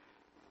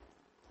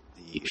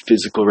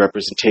physical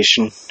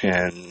representation,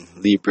 and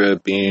Libra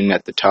being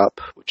at the top,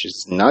 which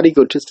is not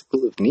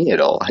egotistical of me at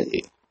all.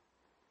 Hey,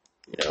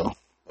 you know,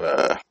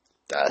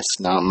 that's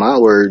not my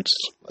words.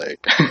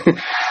 Like,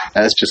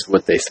 that's just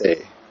what they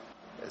say.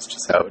 That's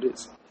just how it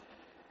is.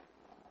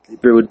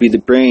 Libra would be the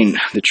brain.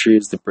 The tree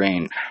is the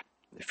brain.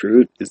 The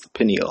fruit is the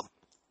pineal.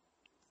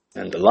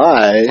 And the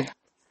lie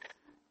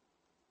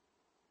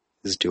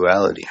is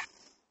duality.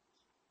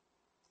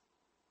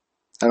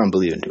 I don't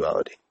believe in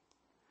duality.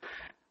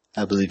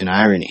 I believe in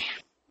irony.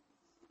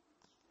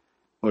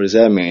 What does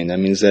that mean? That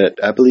means that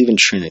I believe in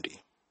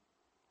Trinity.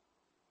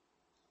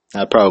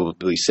 I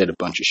probably said a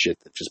bunch of shit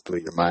that just blew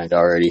your mind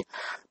already,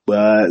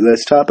 but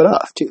let's top it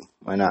off too.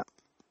 Why not?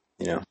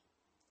 You know,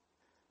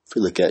 if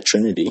we look at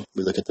Trinity,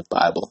 we look at the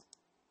Bible.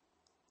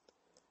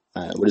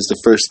 What is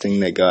the first thing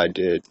that God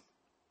did?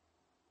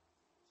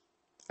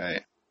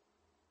 Right.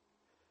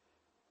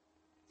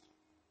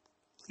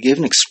 He gave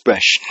an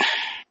expression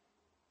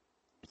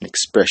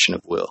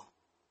of will.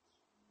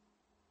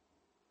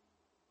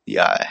 The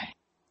I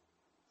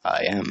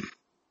am.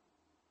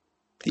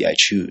 The I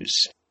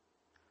choose.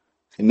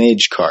 A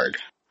mage card.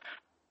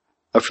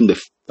 Out from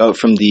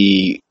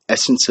the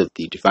essence of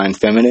the divine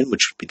feminine,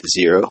 which would be the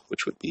zero,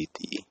 which would be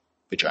the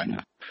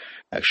vagina,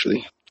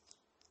 actually.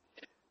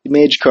 The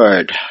mage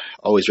card,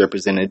 always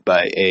represented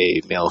by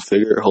a male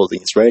figure holding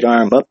his right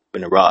arm up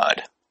in a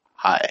rod,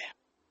 high,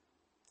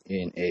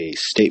 in a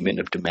statement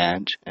of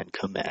demand and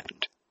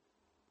command.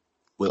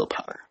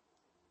 Willpower.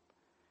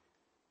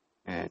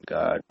 And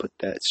God put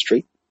that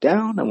straight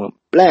down and went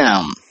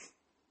blam.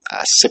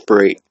 I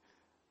separate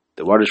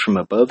the waters from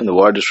above and the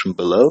waters from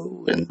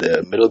below, and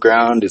the middle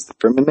ground is the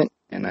firmament,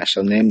 and I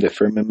shall name the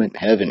firmament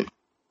heaven.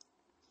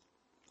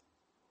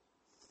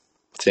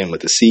 Same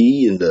with the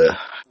sea and the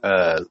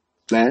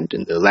land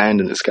and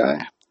the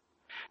sky.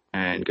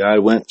 And God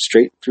went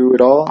straight through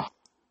it all,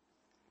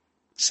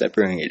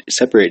 separating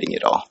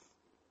it all.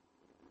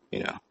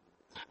 You know,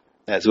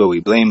 that's what we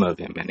blame of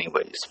him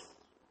anyways,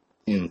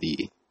 in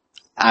the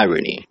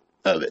irony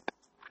of it.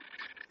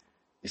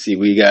 You see,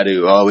 we got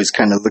to always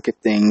kind of look at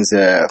things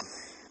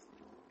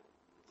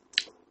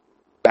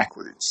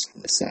backwards,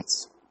 in a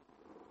sense.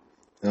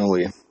 Don't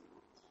we?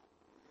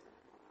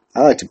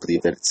 I like to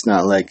believe that it's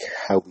not like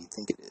how we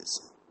think it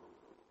is.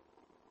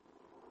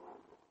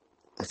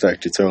 In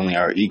fact, it's only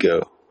our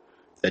ego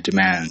that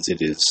demands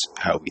it is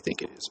how we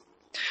think it is.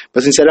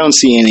 But since I don't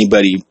see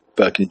anybody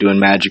fucking doing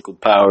magical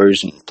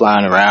powers and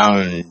flying around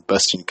and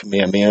busting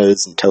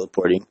kamehamehas and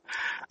teleporting,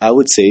 I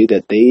would say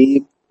that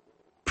they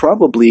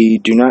probably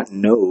do not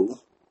know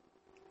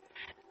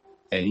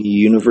any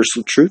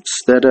universal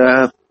truths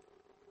that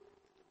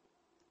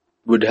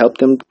would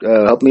help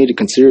me to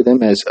consider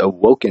them as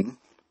awoken.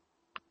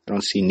 I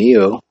don't see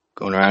Neo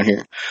going around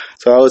here.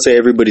 So I would say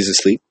everybody's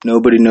asleep.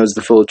 Nobody knows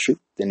the full truth,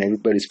 and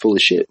everybody's full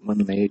of shit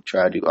when they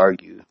try to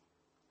argue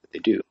that they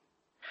do.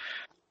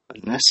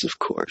 Unless, of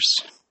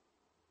course,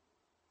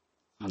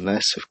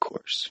 they're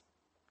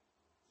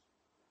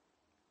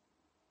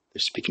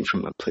speaking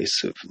from a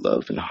place of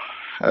love and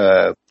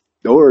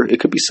Or it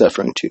could be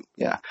suffering too,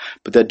 yeah.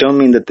 But that don't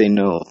mean that they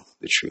know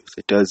the truth.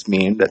 It does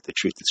mean that the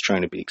truth is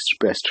trying to be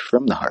expressed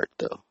from the heart,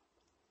 though,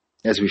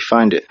 as we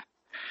find it.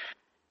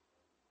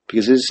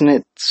 Because isn't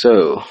it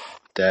so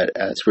that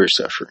as we're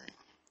suffering,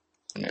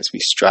 and as we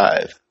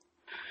strive,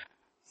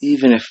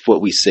 even if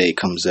what we say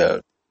comes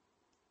out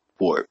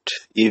warped,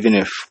 even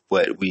if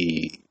what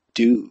we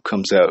do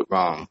comes out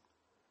wrong,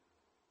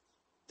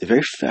 the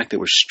very fact that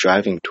we're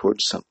striving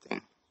towards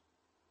something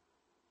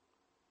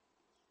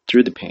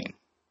through the pain,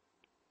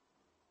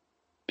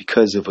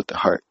 because of what the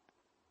heart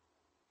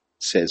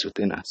says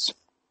within us,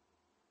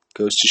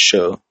 goes to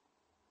show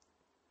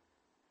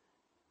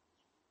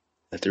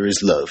that there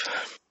is love.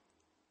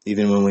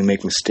 Even when we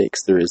make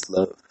mistakes, there is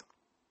love.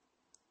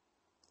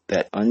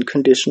 That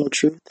unconditional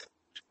truth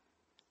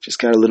just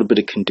got a little bit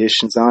of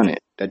conditions on it.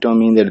 That don't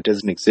mean that it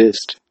doesn't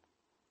exist.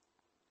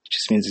 It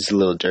just means it's a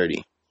little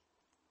dirty.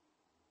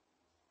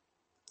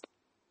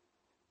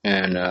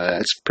 And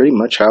that's pretty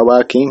much how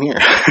I came here.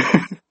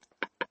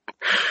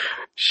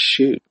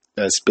 Shoot,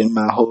 that's been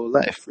my whole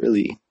life,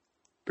 really.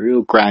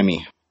 Real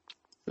grimy.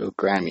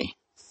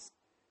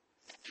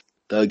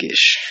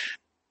 Thuggish.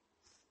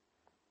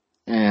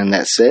 And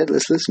that said,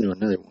 let's listen to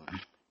another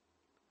one.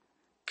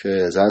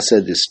 Because I've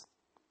said this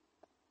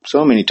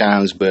so many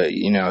times, but,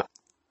 you know,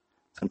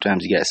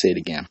 sometimes you gotta say it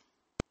again.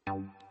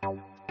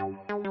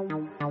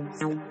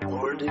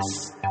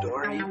 Oldest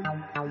story in the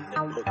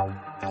book,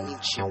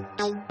 ancient.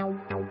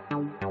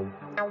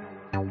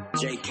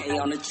 JK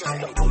on the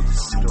track.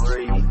 Oldest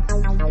story in the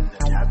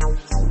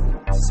tablets.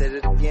 Said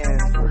it again.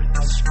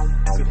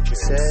 Scripture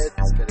said,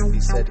 it's gonna be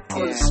said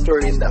again. Oldest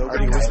story in the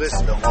archives. Was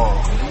listening to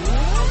all.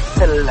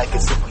 Felt like a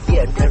simple,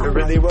 yeah, it never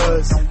really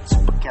was.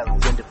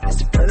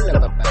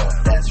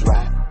 Supercalifragilisticexpialidocious. That's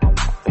right.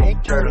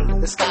 Big turtle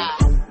in the sky.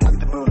 Like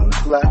the moon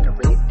look like a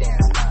rave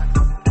dance line.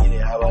 Get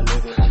it how I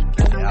live it.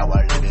 Get it how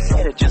I live it.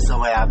 Said it just the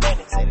way I meant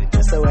it. Said it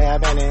just the way I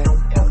meant it.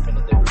 Elephant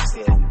in the room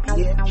said,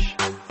 bitch.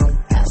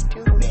 Ask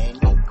too many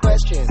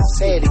questions.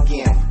 Say it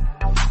again.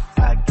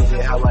 I get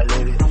it how I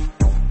live it.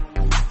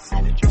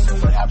 Said it just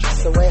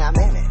the way I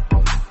meant it.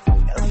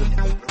 Elephant in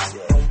the room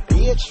said,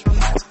 bitch.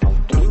 Ask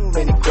too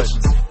many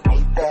questions.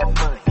 Ain't that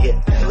funny?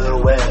 Yeah,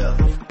 LOL.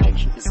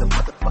 Projection is a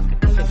motherfucking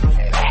thing.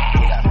 Did I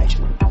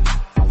mention it?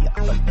 Yeah,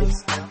 but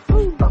this now.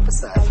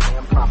 Prophesize,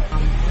 damn promise.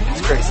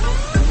 It's crazy.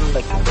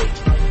 Like a rage.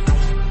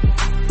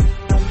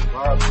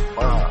 Wow.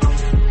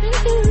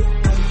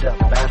 The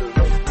battle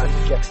of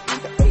projects in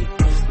the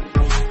 80s.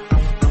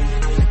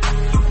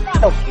 I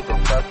don't give a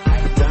fuck. I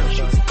ain't done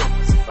shit.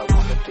 If I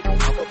want to take a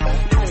couple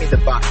back, give me the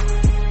box.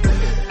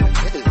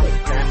 It is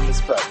like Grammy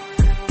as fuck.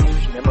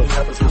 Remember what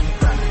happens with the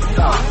Grammy?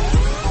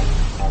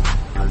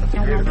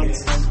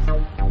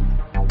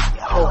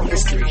 The whole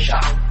history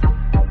shot.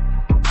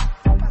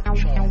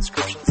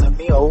 Transcriptions of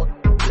me old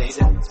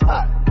blazing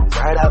spot.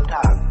 Right up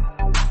top.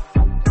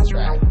 That's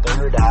right.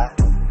 Third eye.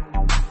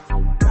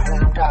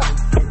 Right up top.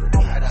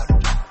 Right up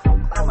top.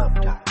 Climb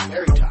up top.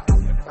 Very top.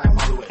 Climb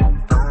all the way.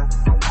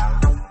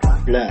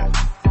 Blood.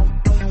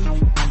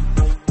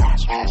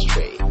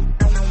 Ashtray.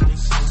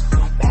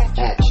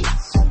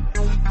 Matches.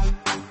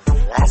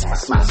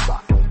 That's my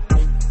spot.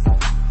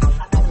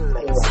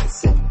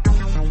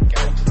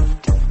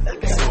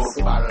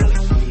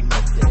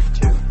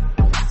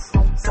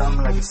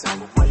 Something like a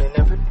simple one and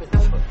never been.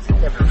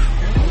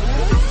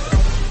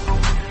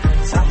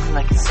 Something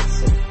like a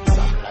simple.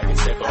 Something like a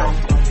simple.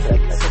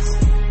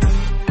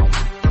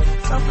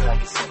 Something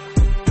like a simple.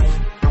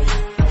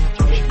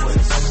 It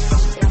was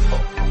simple.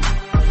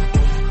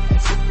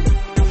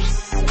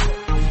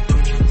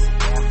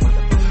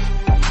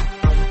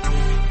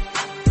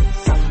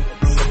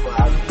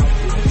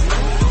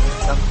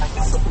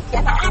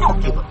 Yeah, I don't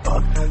give a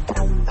fuck.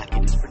 Like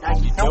it is for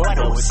night. You know I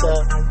know what's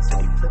up.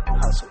 Stay for the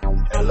hustle.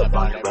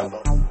 Elabani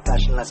rebel.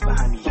 Flashing lights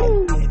behind me, yeah.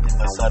 Anything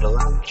but subtle,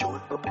 I'm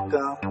chewing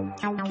bubblegum.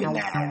 You can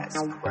ask.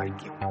 Right,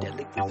 give me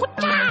deadly with what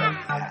you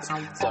ask.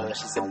 So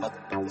she's a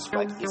motherfucker,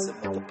 swag, he's a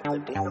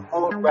motherfucker. Damn,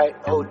 alright,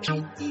 OG,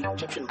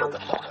 Egyptian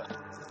motherfucker.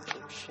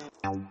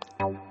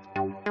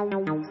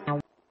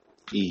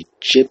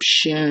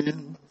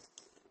 Egyptian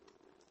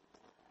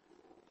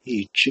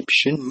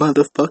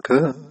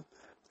motherfucker.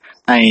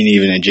 I ain't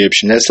even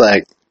Egyptian. That's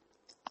like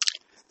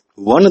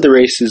one of the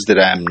races that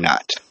I'm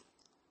not.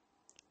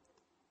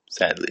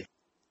 Sadly.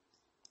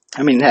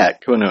 I mean,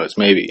 heck, who knows?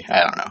 Maybe.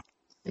 I don't know.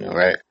 You know,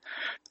 right?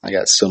 I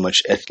got so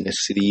much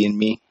ethnicity in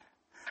me.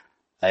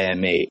 I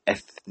am a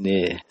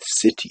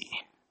ethnicity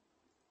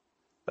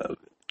of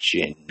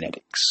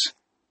genetics.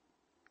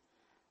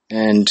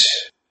 And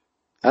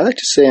I like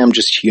to say I'm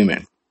just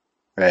human,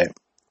 right?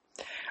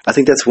 I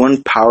think that's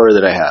one power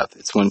that I have.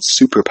 It's one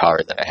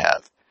superpower that I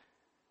have.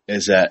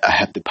 Is that I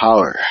have the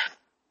power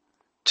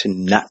to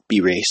not be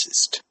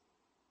racist.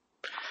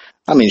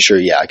 I mean, sure,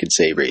 yeah, I could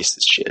say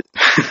racist shit.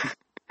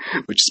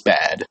 Which is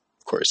bad,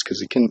 of course,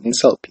 because it can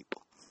insult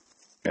people.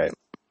 Right?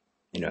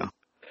 You know?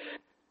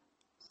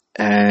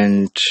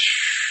 And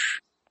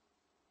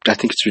I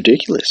think it's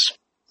ridiculous.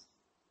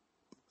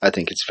 I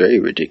think it's very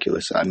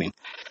ridiculous. I mean,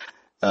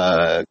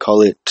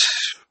 call it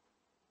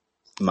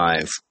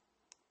my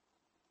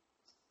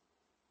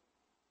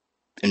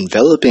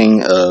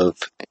enveloping of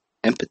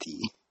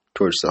empathy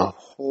towards the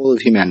whole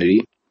of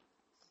humanity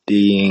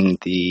being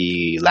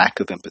the lack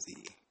of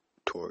empathy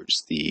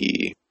towards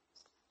the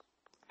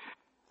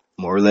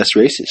more or less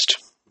racist,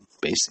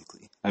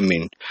 basically. I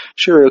mean,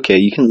 sure, okay,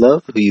 you can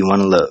love who you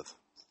want to love,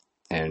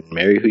 and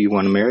marry who you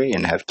want to marry,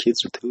 and have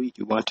kids with who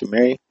you want to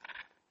marry.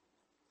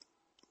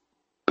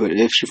 But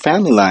if your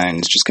family line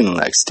is just gonna,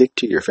 like, stick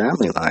to your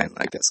family line,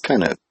 like, that's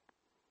kind of,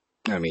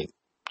 I mean,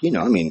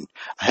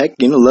 heck,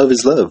 love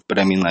is love, but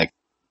I mean, like,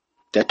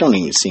 that don't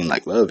even seem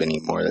like love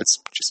anymore. That's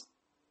just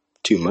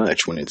too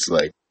much when it's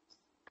like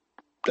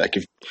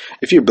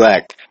if you're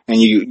black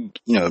and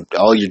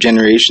all your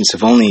generations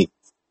have only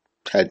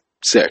had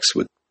sex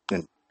with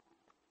and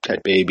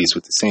had babies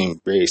with the same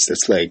race,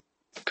 that's like,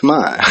 come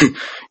on.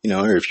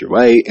 Or if you're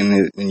white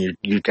and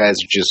you guys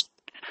are just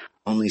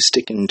only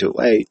sticking to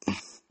white,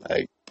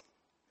 like,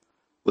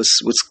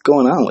 what's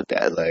going on with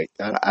that? Like,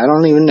 I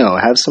don't even know.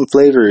 Have some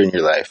flavor in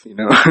your life,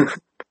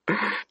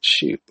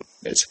 Shoot.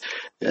 That's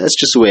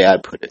just the way I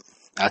put it.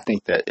 I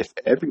think that if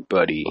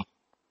everybody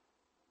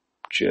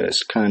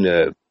just kind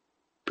of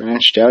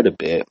branched out a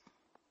bit,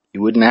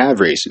 you wouldn't have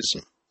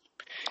racism.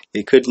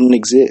 It couldn't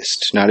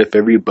exist. Not if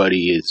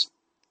everybody is,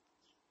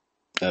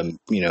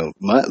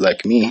 mutt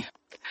like me.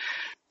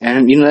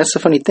 And, that's the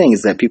funny thing,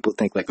 is that people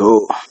think like,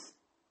 oh,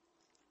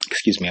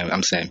 excuse me,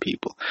 I'm saying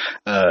people.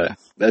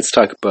 Let's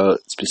talk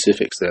about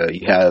specifics.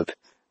 You have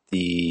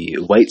the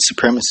white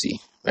supremacy,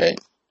 right?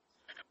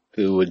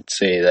 Who would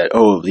say that,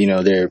 oh,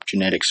 their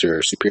genetics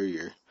are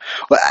superior.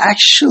 Well,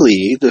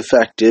 actually, the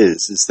fact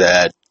is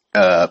that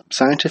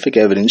scientific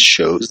evidence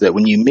shows that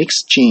when you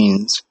mix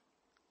genes,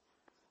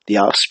 the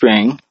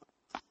offspring,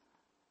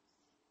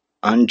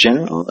 in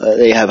general,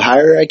 they have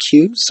higher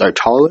IQs, are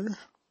taller,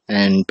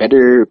 and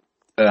better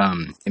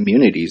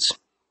immunities.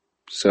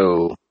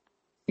 So,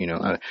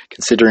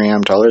 considering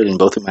I'm taller than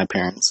both of my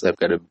parents, I've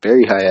got a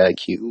very high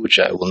IQ, which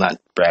I will not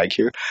brag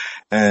here,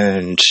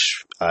 and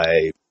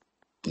I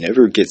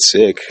never get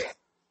sick.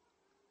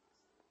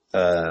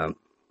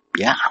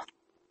 Yeah,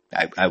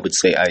 I would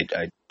say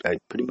I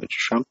pretty much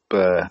trump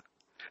that.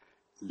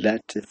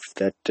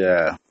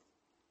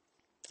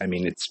 I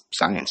mean, it's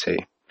science,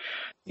 hey,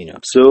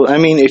 So I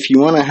mean, if you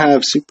want to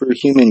have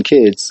superhuman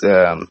kids,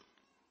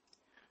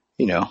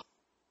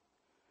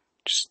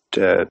 just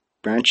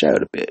branch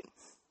out a bit,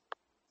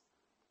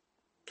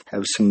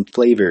 have some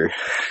flavor.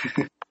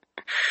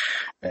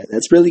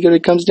 That's really what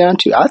it comes down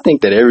to. I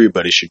think that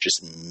everybody should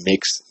just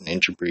mix and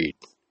interbreed,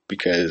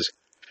 because,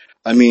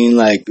 I mean,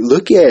 like,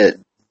 look at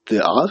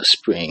the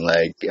offspring.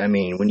 Like, I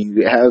mean, when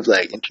you have,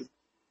 like,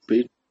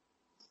 interbreed,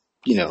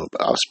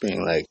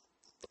 offspring, like,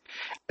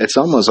 it's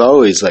almost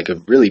always, like, a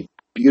really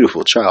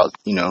beautiful child,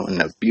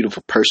 and a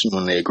beautiful person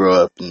when they grow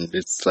up, and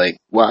it's like,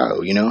 wow,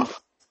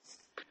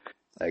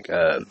 Like,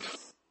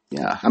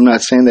 yeah, I'm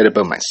not saying that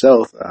about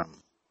myself,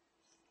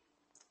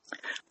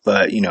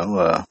 but,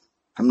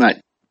 I'm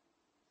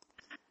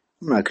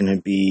not going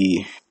to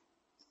be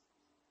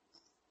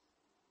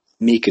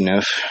meek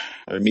enough,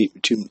 or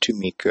too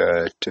meek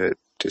to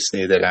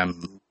say that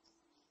I'm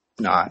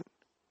not.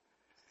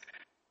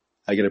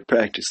 I got to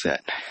practice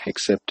that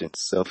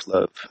acceptance,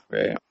 self-love,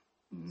 right?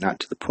 Not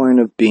to the point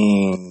of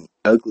being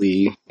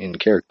ugly in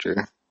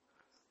character,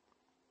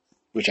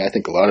 which I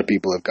think a lot of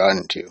people have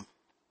gotten to.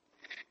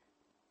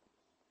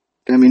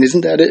 I mean,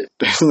 isn't that it?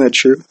 Isn't that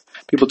true?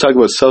 People talk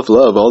about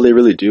self-love. All they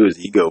really do is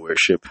ego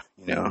worship,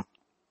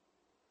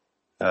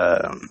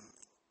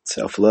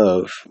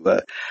 self-love.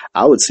 But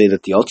I would say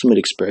that the ultimate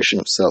expression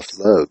of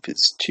self-love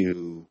is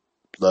to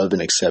love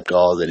and accept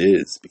all that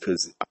is.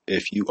 Because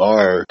if you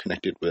are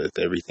connected with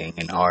everything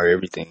and are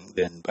everything,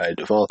 then by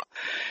default,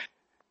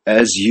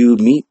 as you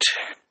meet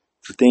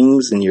the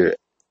things in your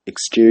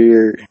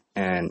exterior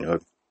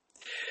and,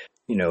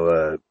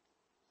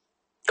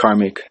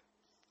 karmic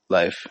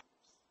life,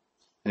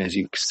 and as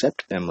you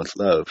accept them with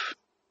love,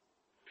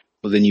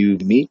 well, then you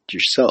meet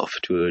yourself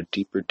to a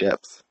deeper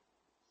depth,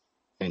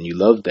 and you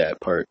love that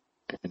part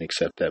and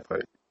accept that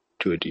part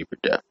to a deeper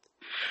depth.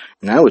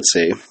 And I would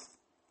say,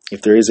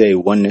 if there is a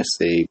oneness,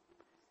 a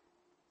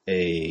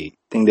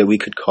thing that we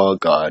could call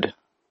God,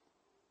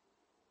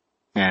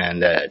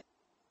 and that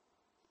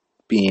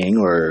being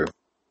or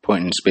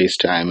point in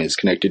space-time is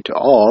connected to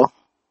all,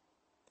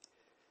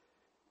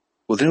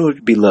 well, then it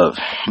would be love,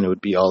 and it would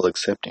be all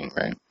accepting,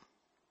 right?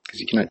 Because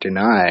you cannot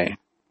deny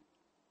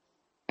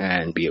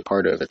and be a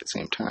part of at the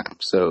same time.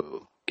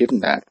 So,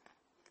 given that,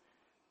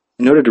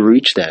 in order to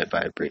reach that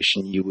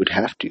vibration, you would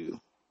have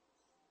to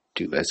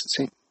do as the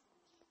same.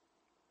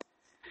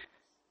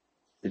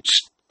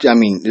 That's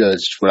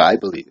what I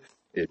believe.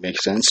 It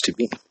makes sense to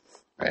me,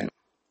 right?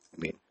 I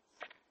mean,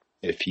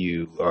 if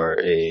you are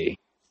a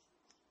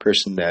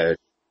person that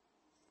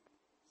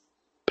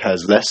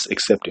has less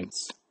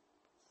acceptance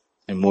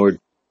and more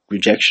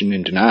rejection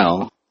and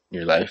denial in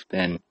your life,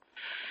 then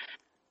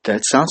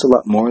that sounds a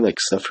lot more like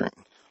suffering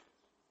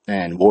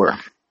and war.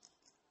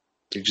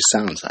 It just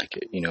sounds like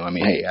it, I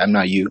mean, hey, I'm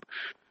not you,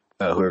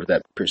 whoever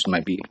that person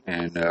might be,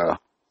 and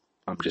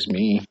I'm just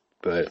me,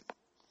 but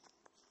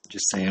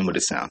just saying what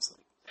it sounds like.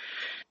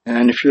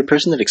 And if you're a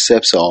person that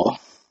accepts all,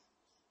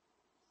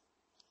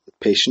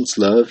 patience,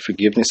 love,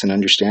 forgiveness, and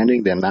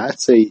understanding, then I'd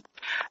say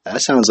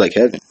that sounds like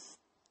heaven.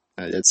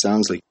 That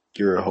sounds like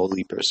you're a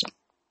holy person.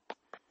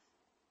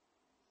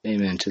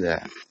 Amen to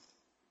that.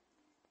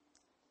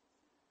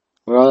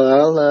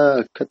 Well,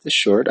 I'll cut this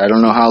short. I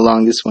don't know how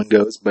long this one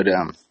goes, but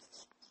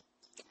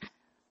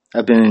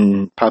I've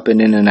been popping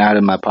in and out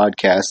of my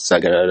podcasts. I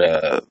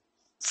got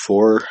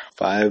 4,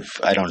 5,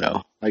 I don't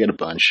know. I got a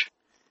bunch.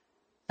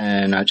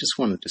 And I just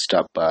wanted to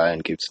stop by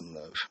and give some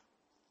love.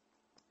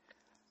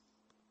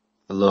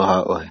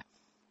 Aloha oi.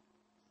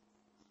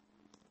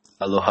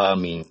 Aloha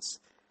means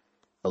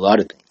a lot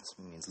of things.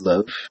 It means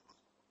love.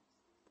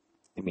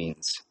 It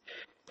means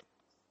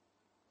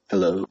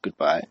hello,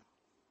 goodbye.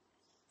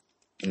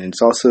 And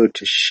it's also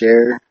to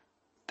share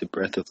the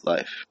breath of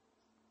life.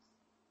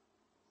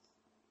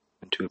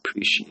 And to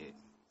appreciate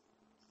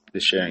the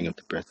sharing of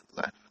the breath of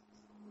life.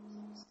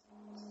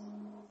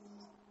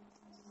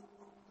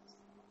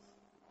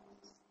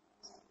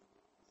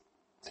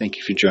 Thank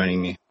you for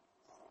joining me.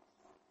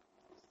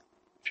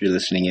 If you're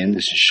listening in,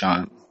 this is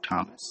Sean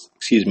Thomas.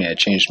 Excuse me, I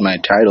changed my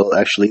title.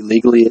 Actually,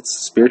 legally,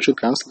 it's Spiritual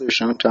Counselor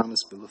Sean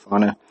Thomas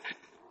Bilafana.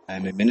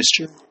 I'm a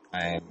minister.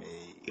 I'm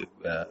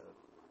a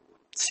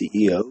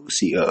CEO,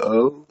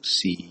 COO,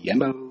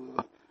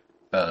 CMO,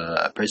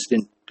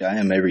 president. I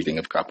am everything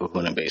of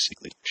Kapahuna,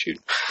 basically. Shoot.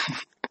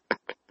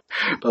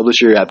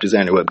 Publisher, app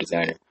designer, web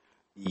designer,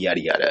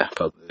 yada yada.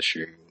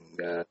 Publisher,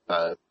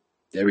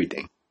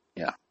 everything.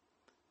 Yeah.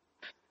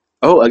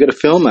 Oh, I got a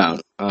film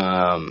out.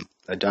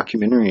 A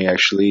documentary,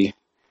 actually.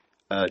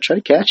 Try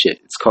to catch it.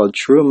 It's called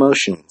True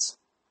Emotions.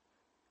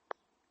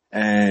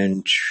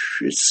 And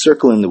it's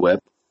circling the web.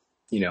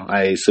 You know,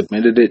 I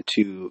submitted it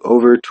to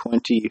over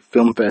 20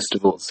 film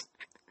festivals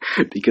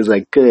because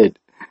I could.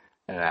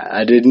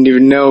 I didn't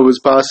even know it was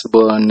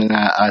possible. And then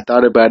I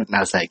thought about it and I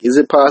was like, is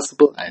it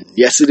possible? And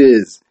yes, it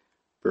is.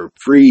 For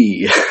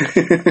free.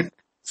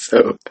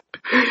 So,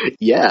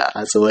 yeah.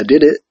 So I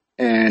did it.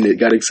 And it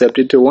got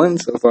accepted to one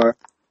so far.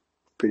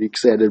 Pretty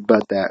excited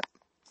about that.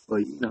 Well,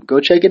 you know,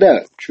 go check it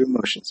out. True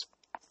Emotions.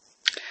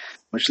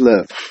 Much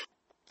love.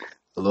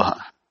 Aloha.